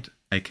selecting it,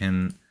 I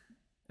can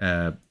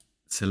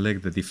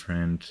select the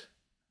different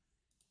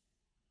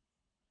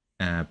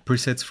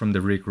presets from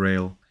the rig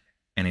rail,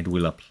 and it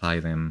will apply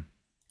them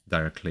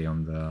directly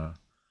on the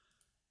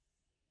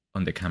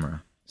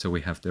camera. So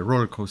we have the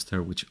roller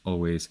coaster, which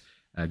always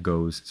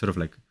goes sort of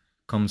like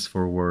comes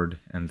forward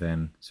and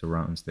then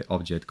surrounds the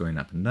object going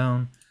up and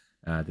down.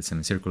 The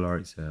semicircular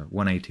is a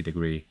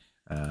 180-degree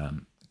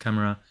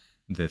camera,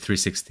 the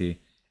 360,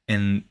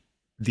 and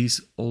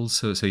these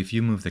also, so if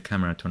you move the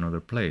camera to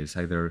another place,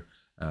 either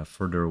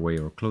further away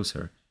or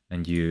closer,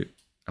 and you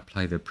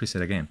apply the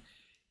preset again,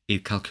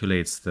 it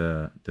calculates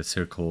the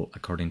circle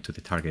according to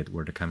the target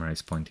where the camera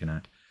is pointing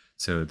at.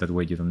 So that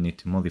way you don't need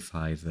to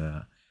modify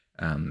the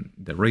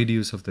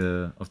radius of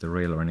the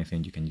rail or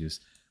anything. You can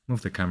just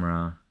move the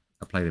camera,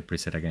 apply the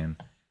preset again,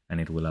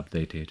 and it will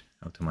update it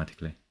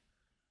automatically.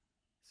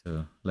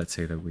 So let's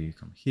say that we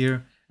come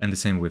here, and the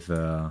same with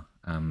the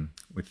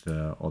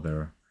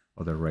other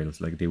rails,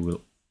 like they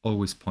will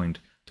always point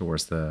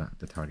towards the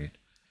target.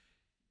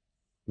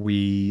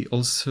 We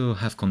also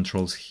have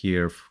controls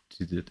here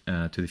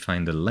to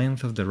define the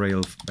length of the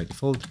rail by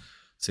default.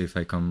 So if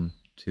I come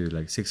to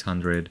like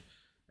 600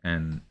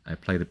 and I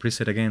apply the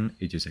preset again,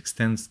 it just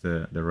extends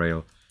the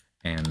rail.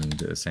 And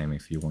the same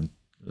if you want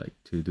like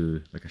to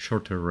do like a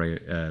shorter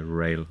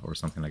rail or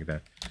something like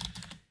that.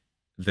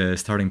 The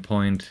starting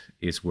point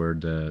is where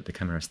the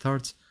camera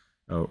starts,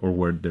 or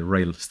where the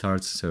rail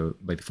starts. So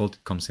by default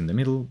it comes in the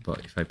middle,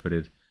 but if I put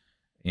it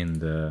in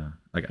the,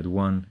 like at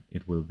 1,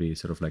 it will be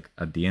sort of like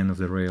at the end of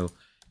the rail.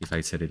 If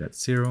I set it at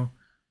 0,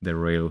 the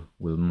rail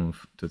will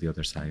move to the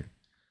other side.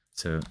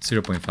 So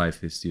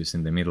 0.5 is used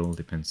in the middle,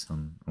 depends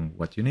on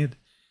what you need.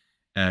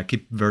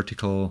 Keep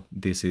vertical,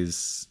 this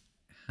is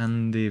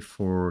handy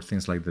for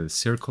things like the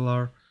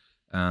circular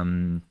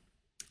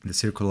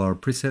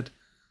preset.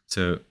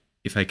 So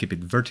if I keep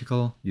it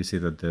vertical, you see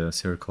that the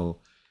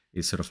circle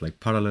is sort of like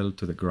parallel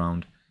to the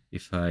ground.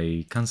 If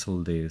I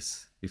cancel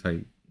this, if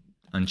I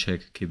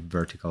uncheck keep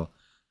vertical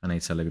and I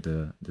select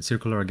the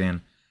circular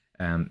again,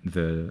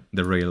 the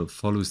rail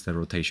follows the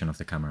rotation of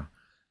the camera.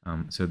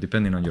 So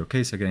depending on your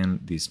case, again,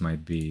 this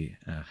might be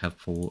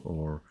helpful,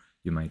 or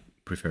you might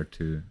prefer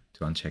to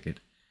uncheck it.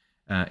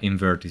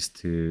 Invert is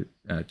to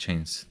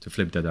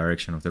flip the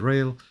direction of the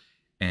rail,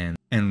 and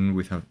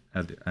with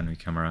a new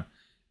camera,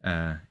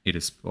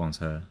 it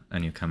spawns a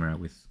new camera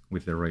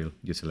with the rail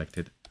you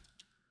selected.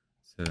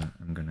 So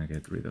I'm gonna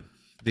get rid of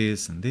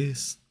this and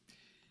this.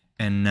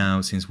 And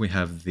now, since we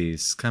have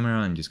this camera,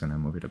 I'm just gonna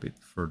move it a bit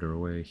further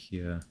away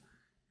here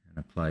and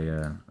apply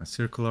a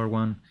circular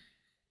one.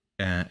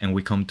 And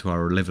we come to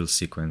our level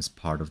sequence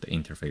part of the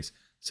interface.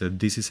 So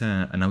this is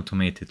an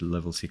automated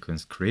level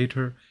sequence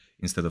creator.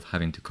 Instead of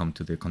having to come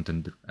to the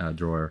content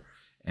drawer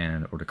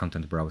or the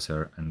content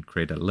browser and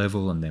create a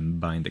level and then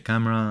bind the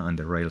camera and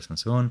the rails and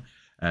so on,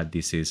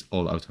 this is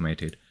all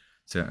automated.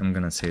 So I'm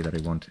gonna say that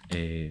I want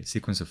a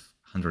sequence of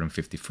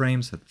 150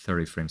 frames at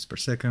 30 frames per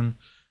second.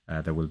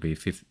 That will be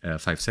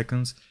 5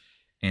 seconds.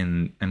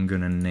 And I'm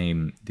gonna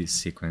name this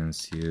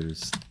sequence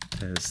use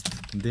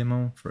test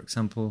demo, for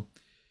example.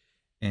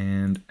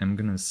 And I'm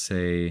gonna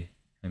say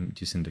I'm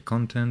using the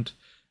content.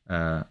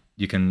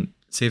 You can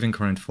save in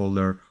current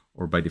folder,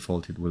 or by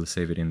default it will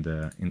save it in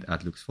the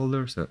Atlux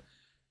folder. So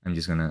I'm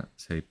just gonna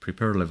say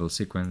prepare level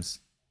sequence,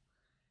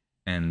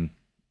 and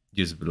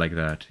just like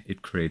that,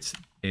 it creates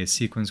a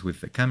sequence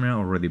with the camera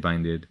already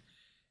binded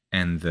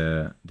and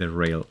the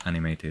rail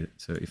animated.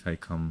 So if I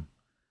come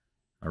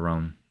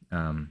around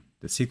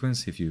the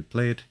sequence, if you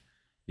play it,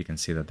 you can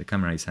see that the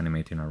camera is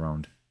animating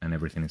around and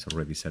everything is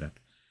already set up.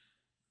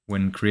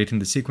 When creating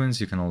the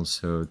sequence, you can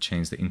also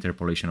change the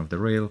interpolation of the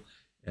rail.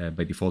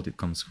 By default, it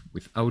comes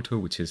with auto,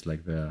 which is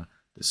like the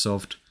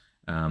soft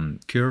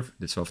curve,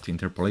 the soft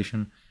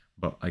interpolation,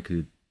 but I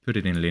could put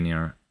it in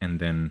linear, and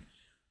then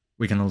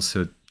we can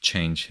also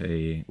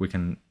we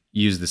can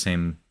use the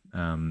same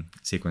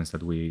sequence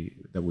that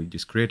we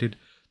just created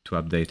to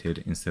update it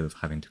instead of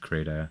having to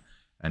create a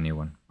new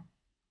one.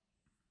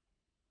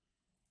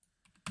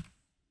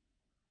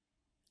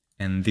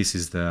 And this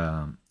is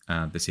the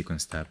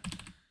sequence tab.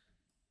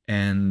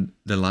 And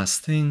the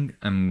last thing,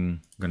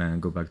 I'm gonna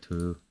go back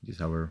to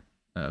just our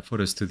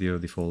Photo Studio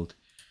default,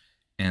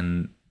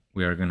 and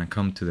we are gonna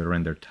come to the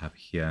render tab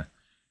here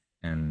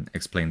and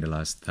explain the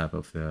last tab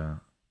of the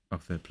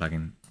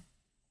plugin.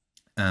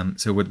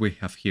 So what we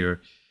have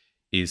here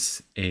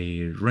is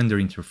a render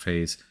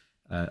interface,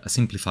 a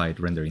simplified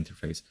render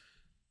interface.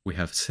 We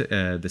have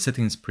the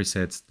settings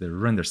presets, the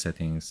render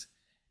settings,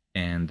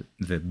 and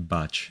the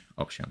batch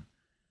option.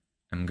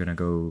 I'm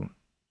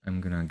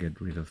gonna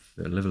get rid of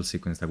the level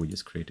sequence that we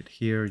just created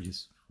here,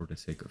 just for the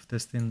sake of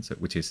testing, so,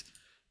 which is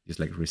just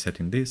like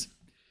resetting this.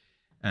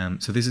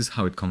 So this is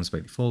how it comes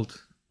by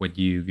default. What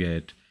you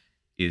get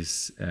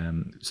is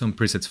some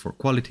presets for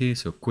quality,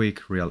 so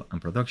quick, real,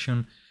 and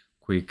production.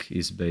 Quick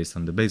is based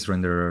on the base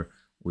renderer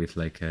with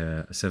like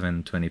a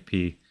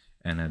 720p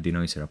and a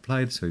denoiser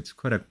applied, so it's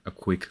quite a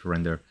quick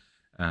render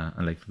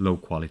and like low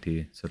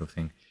quality sort of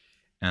thing.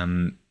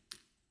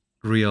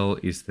 Real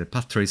is the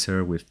path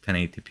tracer with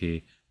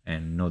 1080p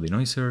and no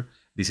denoiser.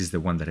 This is the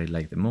one that I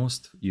like the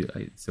most.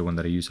 It's the one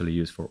that I usually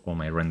use for all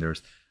my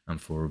renders and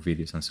for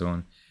videos and so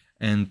on.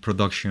 And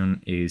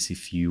production is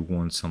if you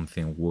want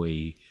something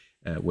way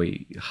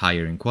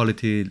higher in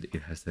quality.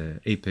 It has the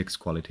Apex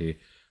quality,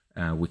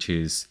 which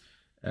is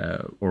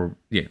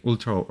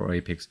Ultra or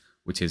Apex,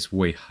 which is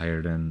way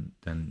higher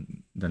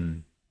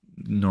than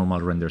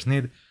normal renders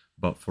need.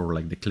 But for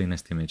like the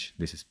cleanest image,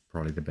 this is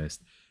probably the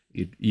best.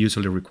 It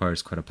usually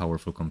requires quite a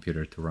powerful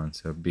computer to run,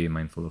 so be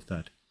mindful of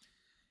that.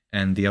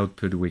 And the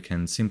output, we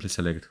can simply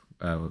select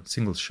a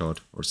single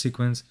shot or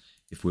sequence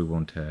if we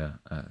want to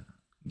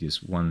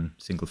use one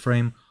single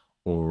frame,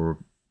 or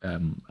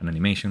an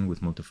animation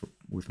with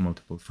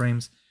multiple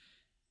frames.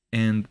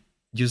 And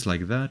just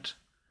like that,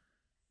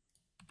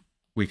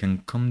 we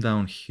can come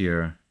down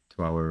here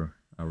to our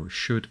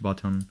shoot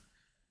button,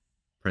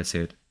 press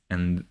it,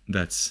 and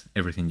that's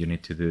everything you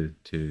need to do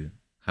to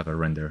have a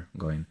render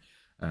going.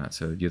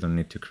 So you don't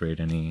need to create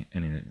any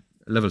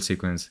level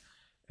sequence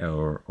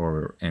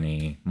or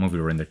any movie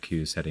render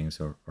queue settings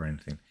or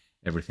anything.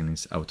 Everything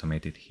is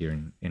automated here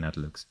in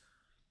Atlux.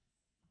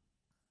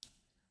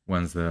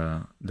 Once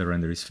the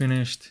render is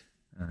finished,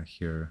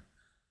 here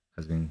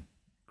has been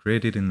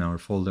created in our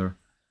folder,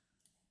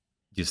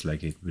 just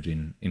like it would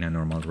in a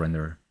normal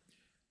renderer.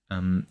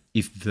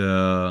 If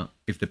the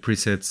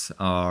presets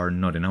are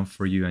not enough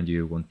for you and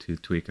you want to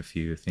tweak a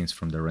few things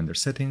from the render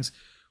settings,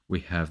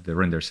 we have the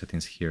render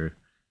settings here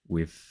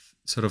with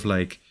sort of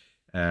like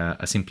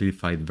a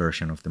simplified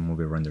version of the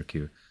movie render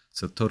queue.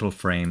 So total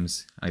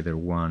frames, either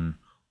one,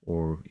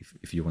 or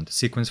if you want a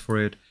sequence for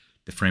it,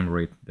 the frame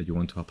rate that you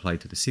want to apply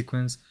to the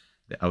sequence,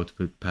 the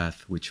output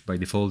path, which by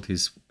default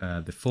is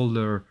the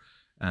folder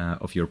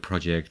of your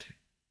project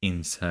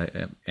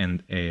inside,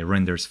 and a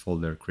renders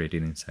folder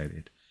created inside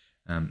it.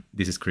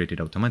 This is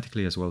created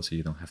automatically as well, so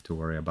you don't have to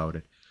worry about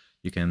it.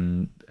 You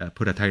can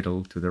put a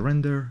title to the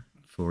render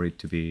for it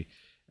to be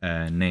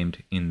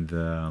named in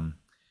the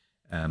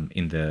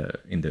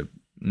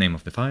name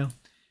of the file,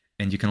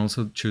 and you can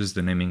also choose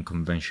the naming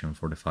convention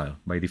for the file.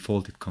 By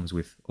default, it comes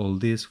with all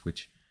this,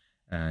 which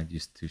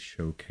just to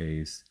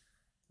showcase,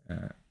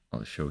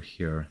 I'll show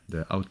here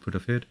the output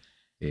of it.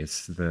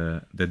 It's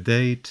the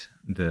date,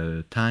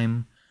 the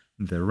time,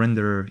 the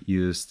render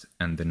used,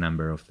 and the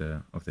number of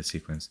the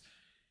sequence.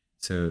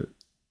 So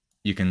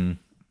you can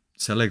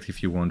select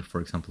if you want, for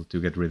example,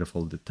 to get rid of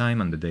all the time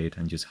and the date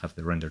and just have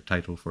the render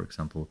title, for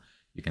example.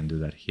 You can do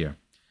that here.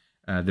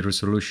 The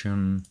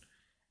resolution,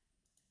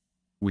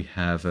 we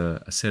have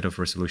a set of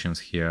resolutions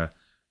here,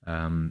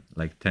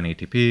 like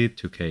 1080p,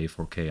 2K,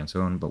 4K, and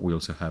so on, but we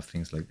also have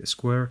things like the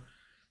square.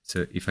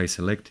 So if I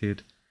select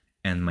it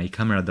and my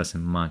camera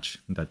doesn't match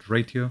that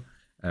ratio,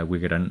 we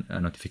get a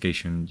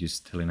notification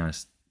just telling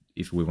us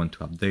if we want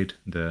to update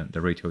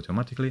the ratio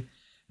automatically,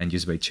 and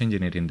just by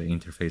changing it in the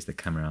interface, the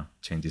camera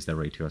changes the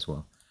ratio as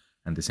well.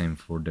 And the same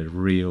for the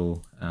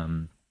real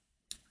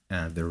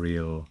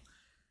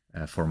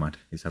format.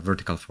 It's a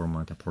vertical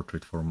format, a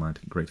portrait format,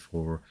 great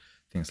for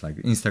things like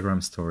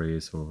Instagram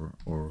stories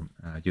or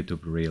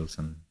YouTube Reels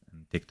and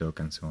TikTok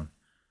and so on.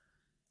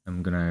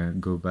 I'm gonna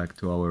go back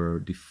to our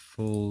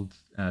default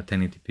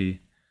 1080p,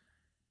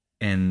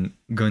 and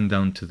going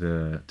down to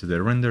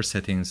the render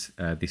settings.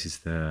 This is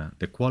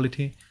the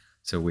quality.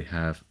 So we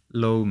have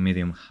low,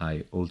 medium,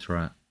 high,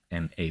 ultra,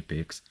 and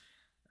apex.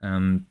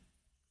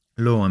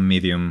 Low and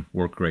medium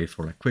work great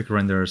for like quick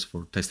renders,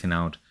 for testing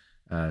out,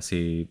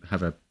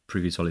 have a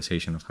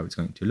pre-visualization of how it's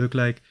going to look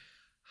like.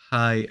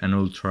 High and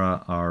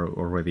ultra are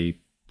already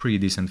pretty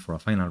decent for a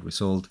final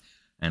result,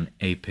 and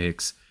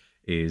apex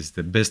is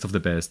the best of the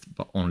best,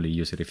 but only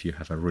use it if you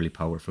have a really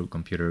powerful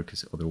computer,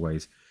 because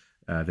otherwise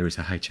there is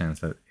a high chance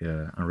that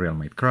Unreal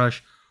might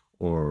crash,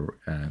 or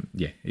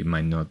it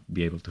might not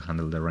be able to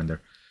handle the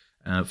render.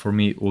 For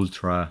me,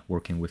 ultra,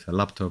 working with a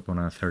laptop on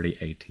a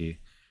 3080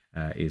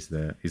 is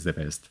the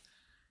best.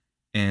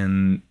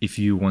 And if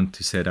you want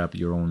to set up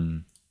your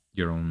own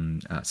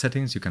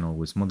settings, you can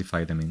always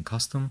modify them in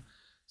custom.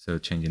 So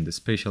changing the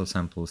spatial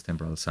samples,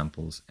 temporal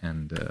samples,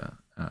 and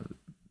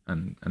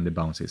the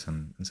bounces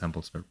and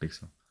samples per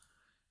pixel.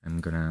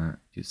 I'm gonna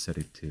just set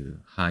it to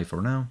high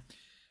for now.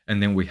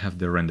 And then we have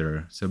the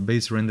renderer. So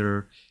base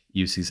renderer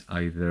uses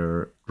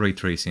either ray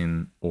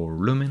tracing or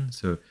lumen.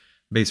 So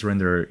base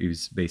renderer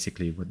is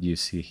basically what you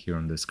see here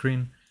on the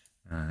screen.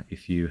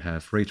 If you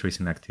have ray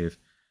tracing active,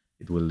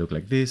 it will look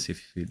like this.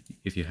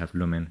 If you have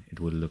lumen, it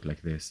will look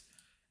like this.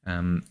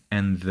 And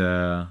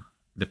the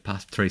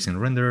path tracing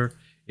renderer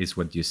is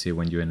what you see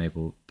when you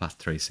enable path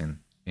tracing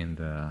in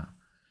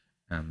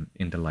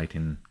the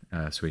lighting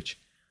switch.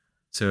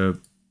 So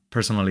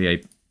personally,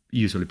 I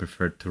usually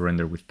prefer to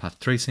render with path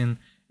tracing.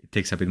 It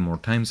takes a bit more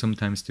time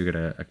sometimes to get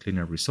a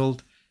cleaner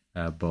result,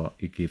 but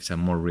it gives a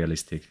more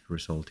realistic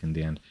result in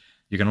the end.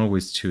 You can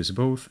always choose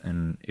both,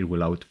 and it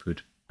will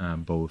output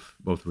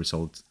both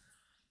results.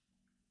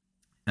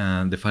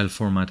 The file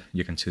format,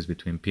 you can choose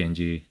between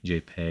PNG,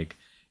 JPEG,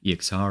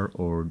 EXR,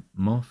 or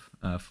MOV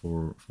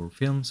for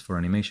films, for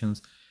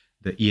animations.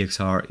 The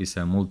EXR is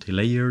a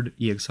multi-layered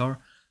EXR,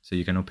 so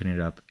you can open it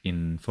up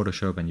in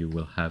Photoshop and you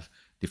will have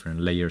different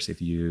layers.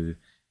 If you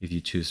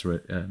choose,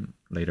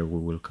 later we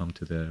will come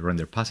to the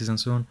render passes and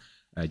so on,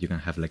 you can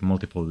have like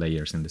multiple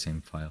layers in the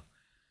same file.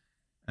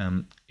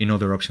 In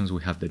other options,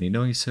 we have the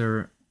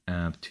denoiser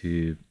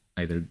to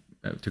either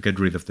to get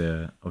rid of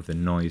the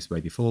noise by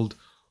default,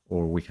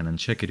 or we can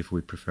uncheck it if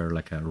we prefer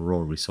like a raw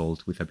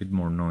result with a bit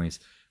more noise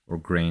or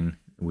grain,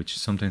 which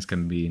sometimes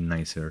can be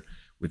nicer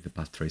with the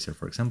path tracer,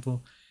 for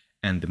example.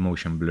 And the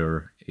motion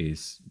blur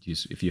is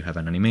just if you have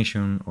an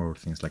animation or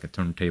things like a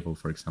turntable,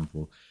 for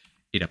example,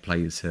 it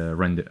applies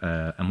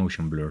a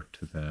motion blur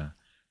to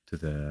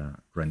the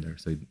render,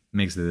 so it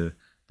makes the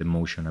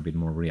motion a bit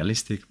more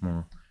realistic,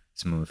 more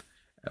smooth.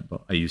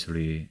 But I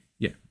usually,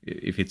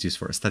 if it's used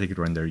for a static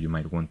render, you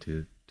might want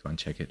to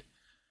uncheck it.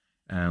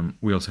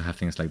 We also have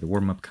things like the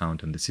warm-up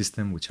count and the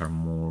system, which are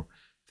more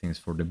things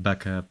for the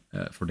backup,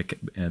 for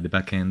the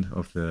back end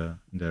of the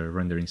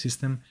rendering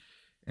system.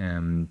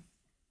 And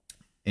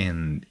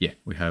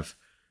we have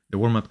the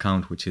warm-up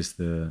count, which is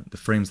the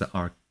frames that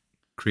are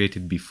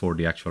created before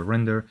the actual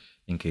render,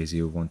 in case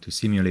you want to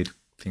simulate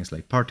things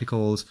like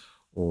particles,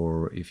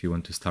 or if you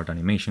want to start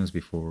animations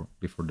before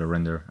the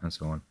render, and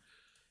so on.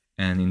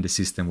 And in the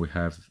system, we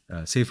have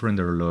save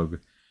render log,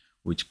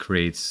 which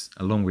creates,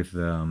 along with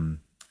the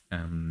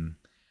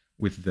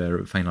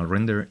final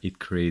render, it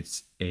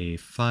creates a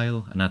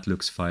file, an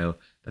Atlux file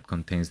that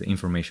contains the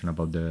information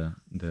about the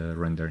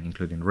render,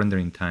 including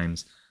rendering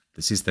times,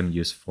 the system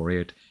used for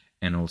it,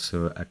 and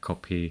also a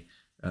copy,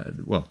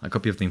 a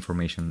copy of the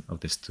information of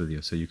the studio,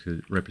 so you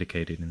could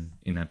replicate it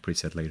in a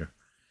preset later.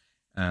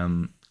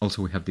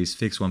 Also, we have this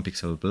fix 1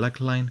 pixel black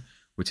line,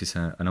 which is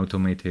an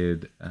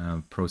automated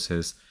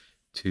process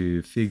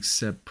to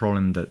fix a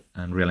problem that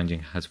Unreal Engine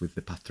has with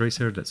the path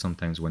tracer, that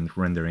sometimes when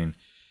rendering,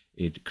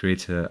 it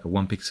creates a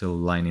 1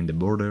 pixel line in the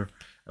border,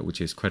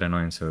 which is quite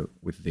annoying. So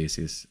with this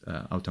is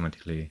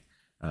automatically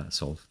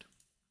solved.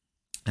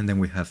 And then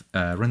we have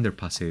render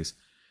passes,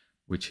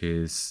 which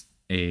is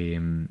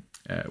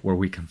where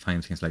we can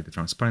find things like the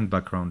transparent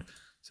background.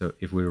 So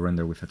if we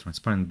render with a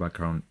transparent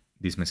background,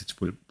 this message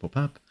will pop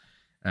up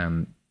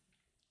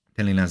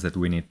telling us that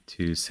we need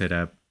to set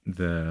up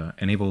the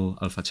enable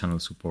alpha channel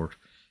support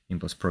in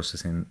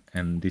post-processing,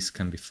 and this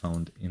can be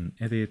found in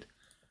Edit,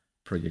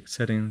 Project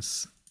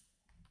Settings,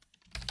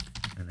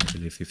 and I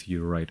believe if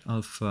you write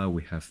alpha,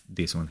 we have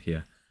this one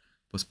here,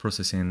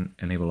 post-processing,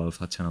 enable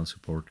alpha channel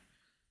support.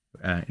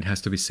 It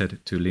has to be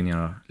set to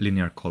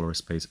linear color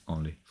space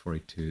only for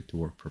it to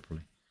work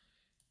properly.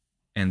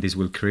 And this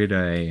will create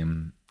a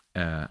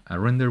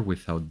render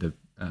without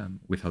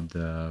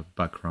the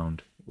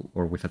background,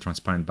 or with a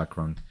transparent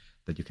background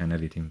that you can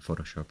edit in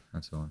Photoshop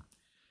and so on.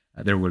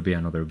 There will be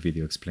another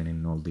video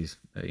explaining all this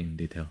in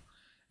detail.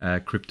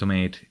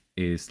 Cryptomatte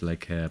is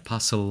like a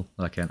puzzle,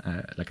 like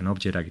an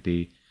object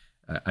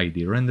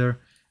ID render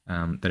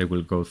that I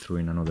will go through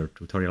in another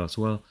tutorial as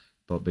well.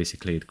 But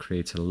basically, it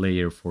creates a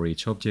layer for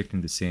each object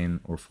in the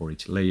scene, or for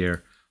each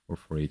layer, or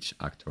for each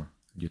actor.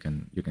 You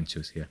can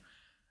choose here.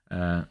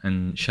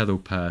 And shadow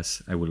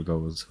pass, I will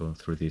go also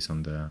through this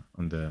on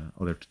the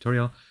other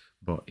tutorial.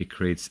 But it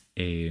creates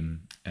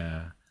an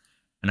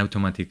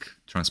automatic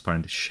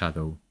transparent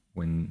shadow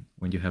when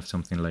you have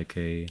something like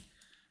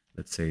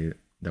let's say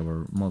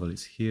our model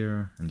is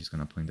here. I'm just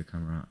gonna point the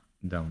camera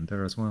down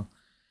there as well.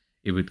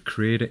 It would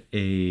create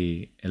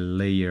a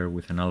layer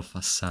with an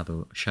alpha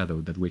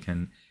shadow that we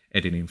can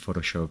edit in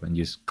Photoshop and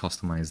just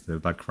customize the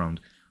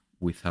background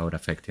without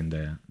affecting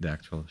the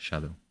actual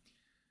shadow.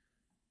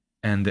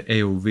 And the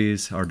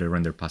AOVs are the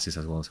render passes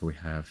as well. So we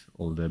have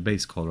all the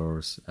base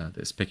colors,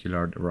 the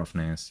specular, the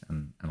roughness,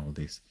 and all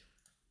this.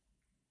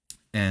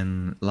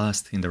 And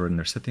last, in the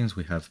render settings,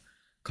 we have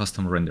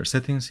custom render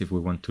settings. If we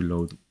want to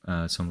load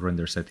some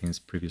render settings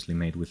previously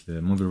made with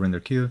the movie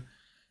render queue,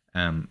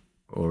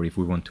 or if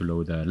we want to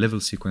load a level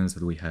sequence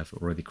that we have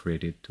already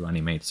created to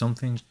animate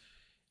something,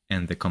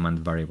 and the command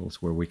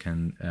variables, where we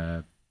can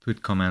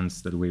put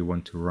commands that we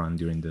want to run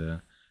during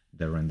the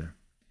render.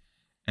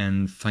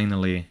 And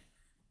finally,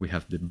 we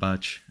have the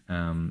batch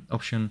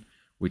option,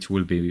 which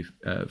will be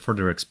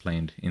further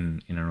explained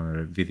in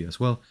another video as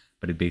well,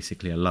 but it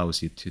basically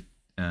allows you to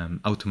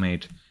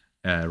automate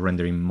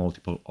rendering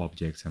multiple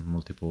objects and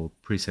multiple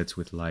presets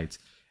with lights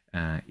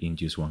in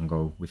just one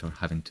go without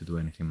having to do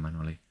anything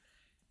manually.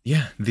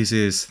 Yeah, this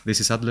is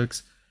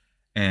Atlux,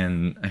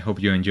 and I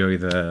hope you enjoy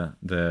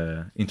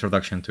the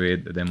introduction to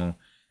it, the demo.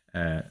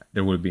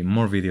 There will be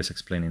more videos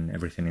explaining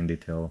everything in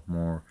detail,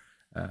 more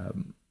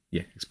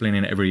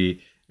explaining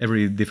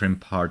every different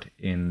part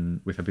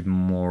with a bit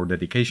more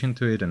dedication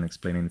to it, and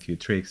explaining a few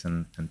tricks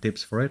and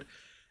tips for it.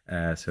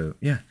 So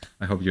yeah,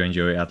 I hope you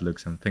enjoy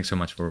Atlux, and thanks so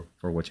much for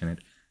watching it,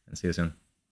 and see you soon.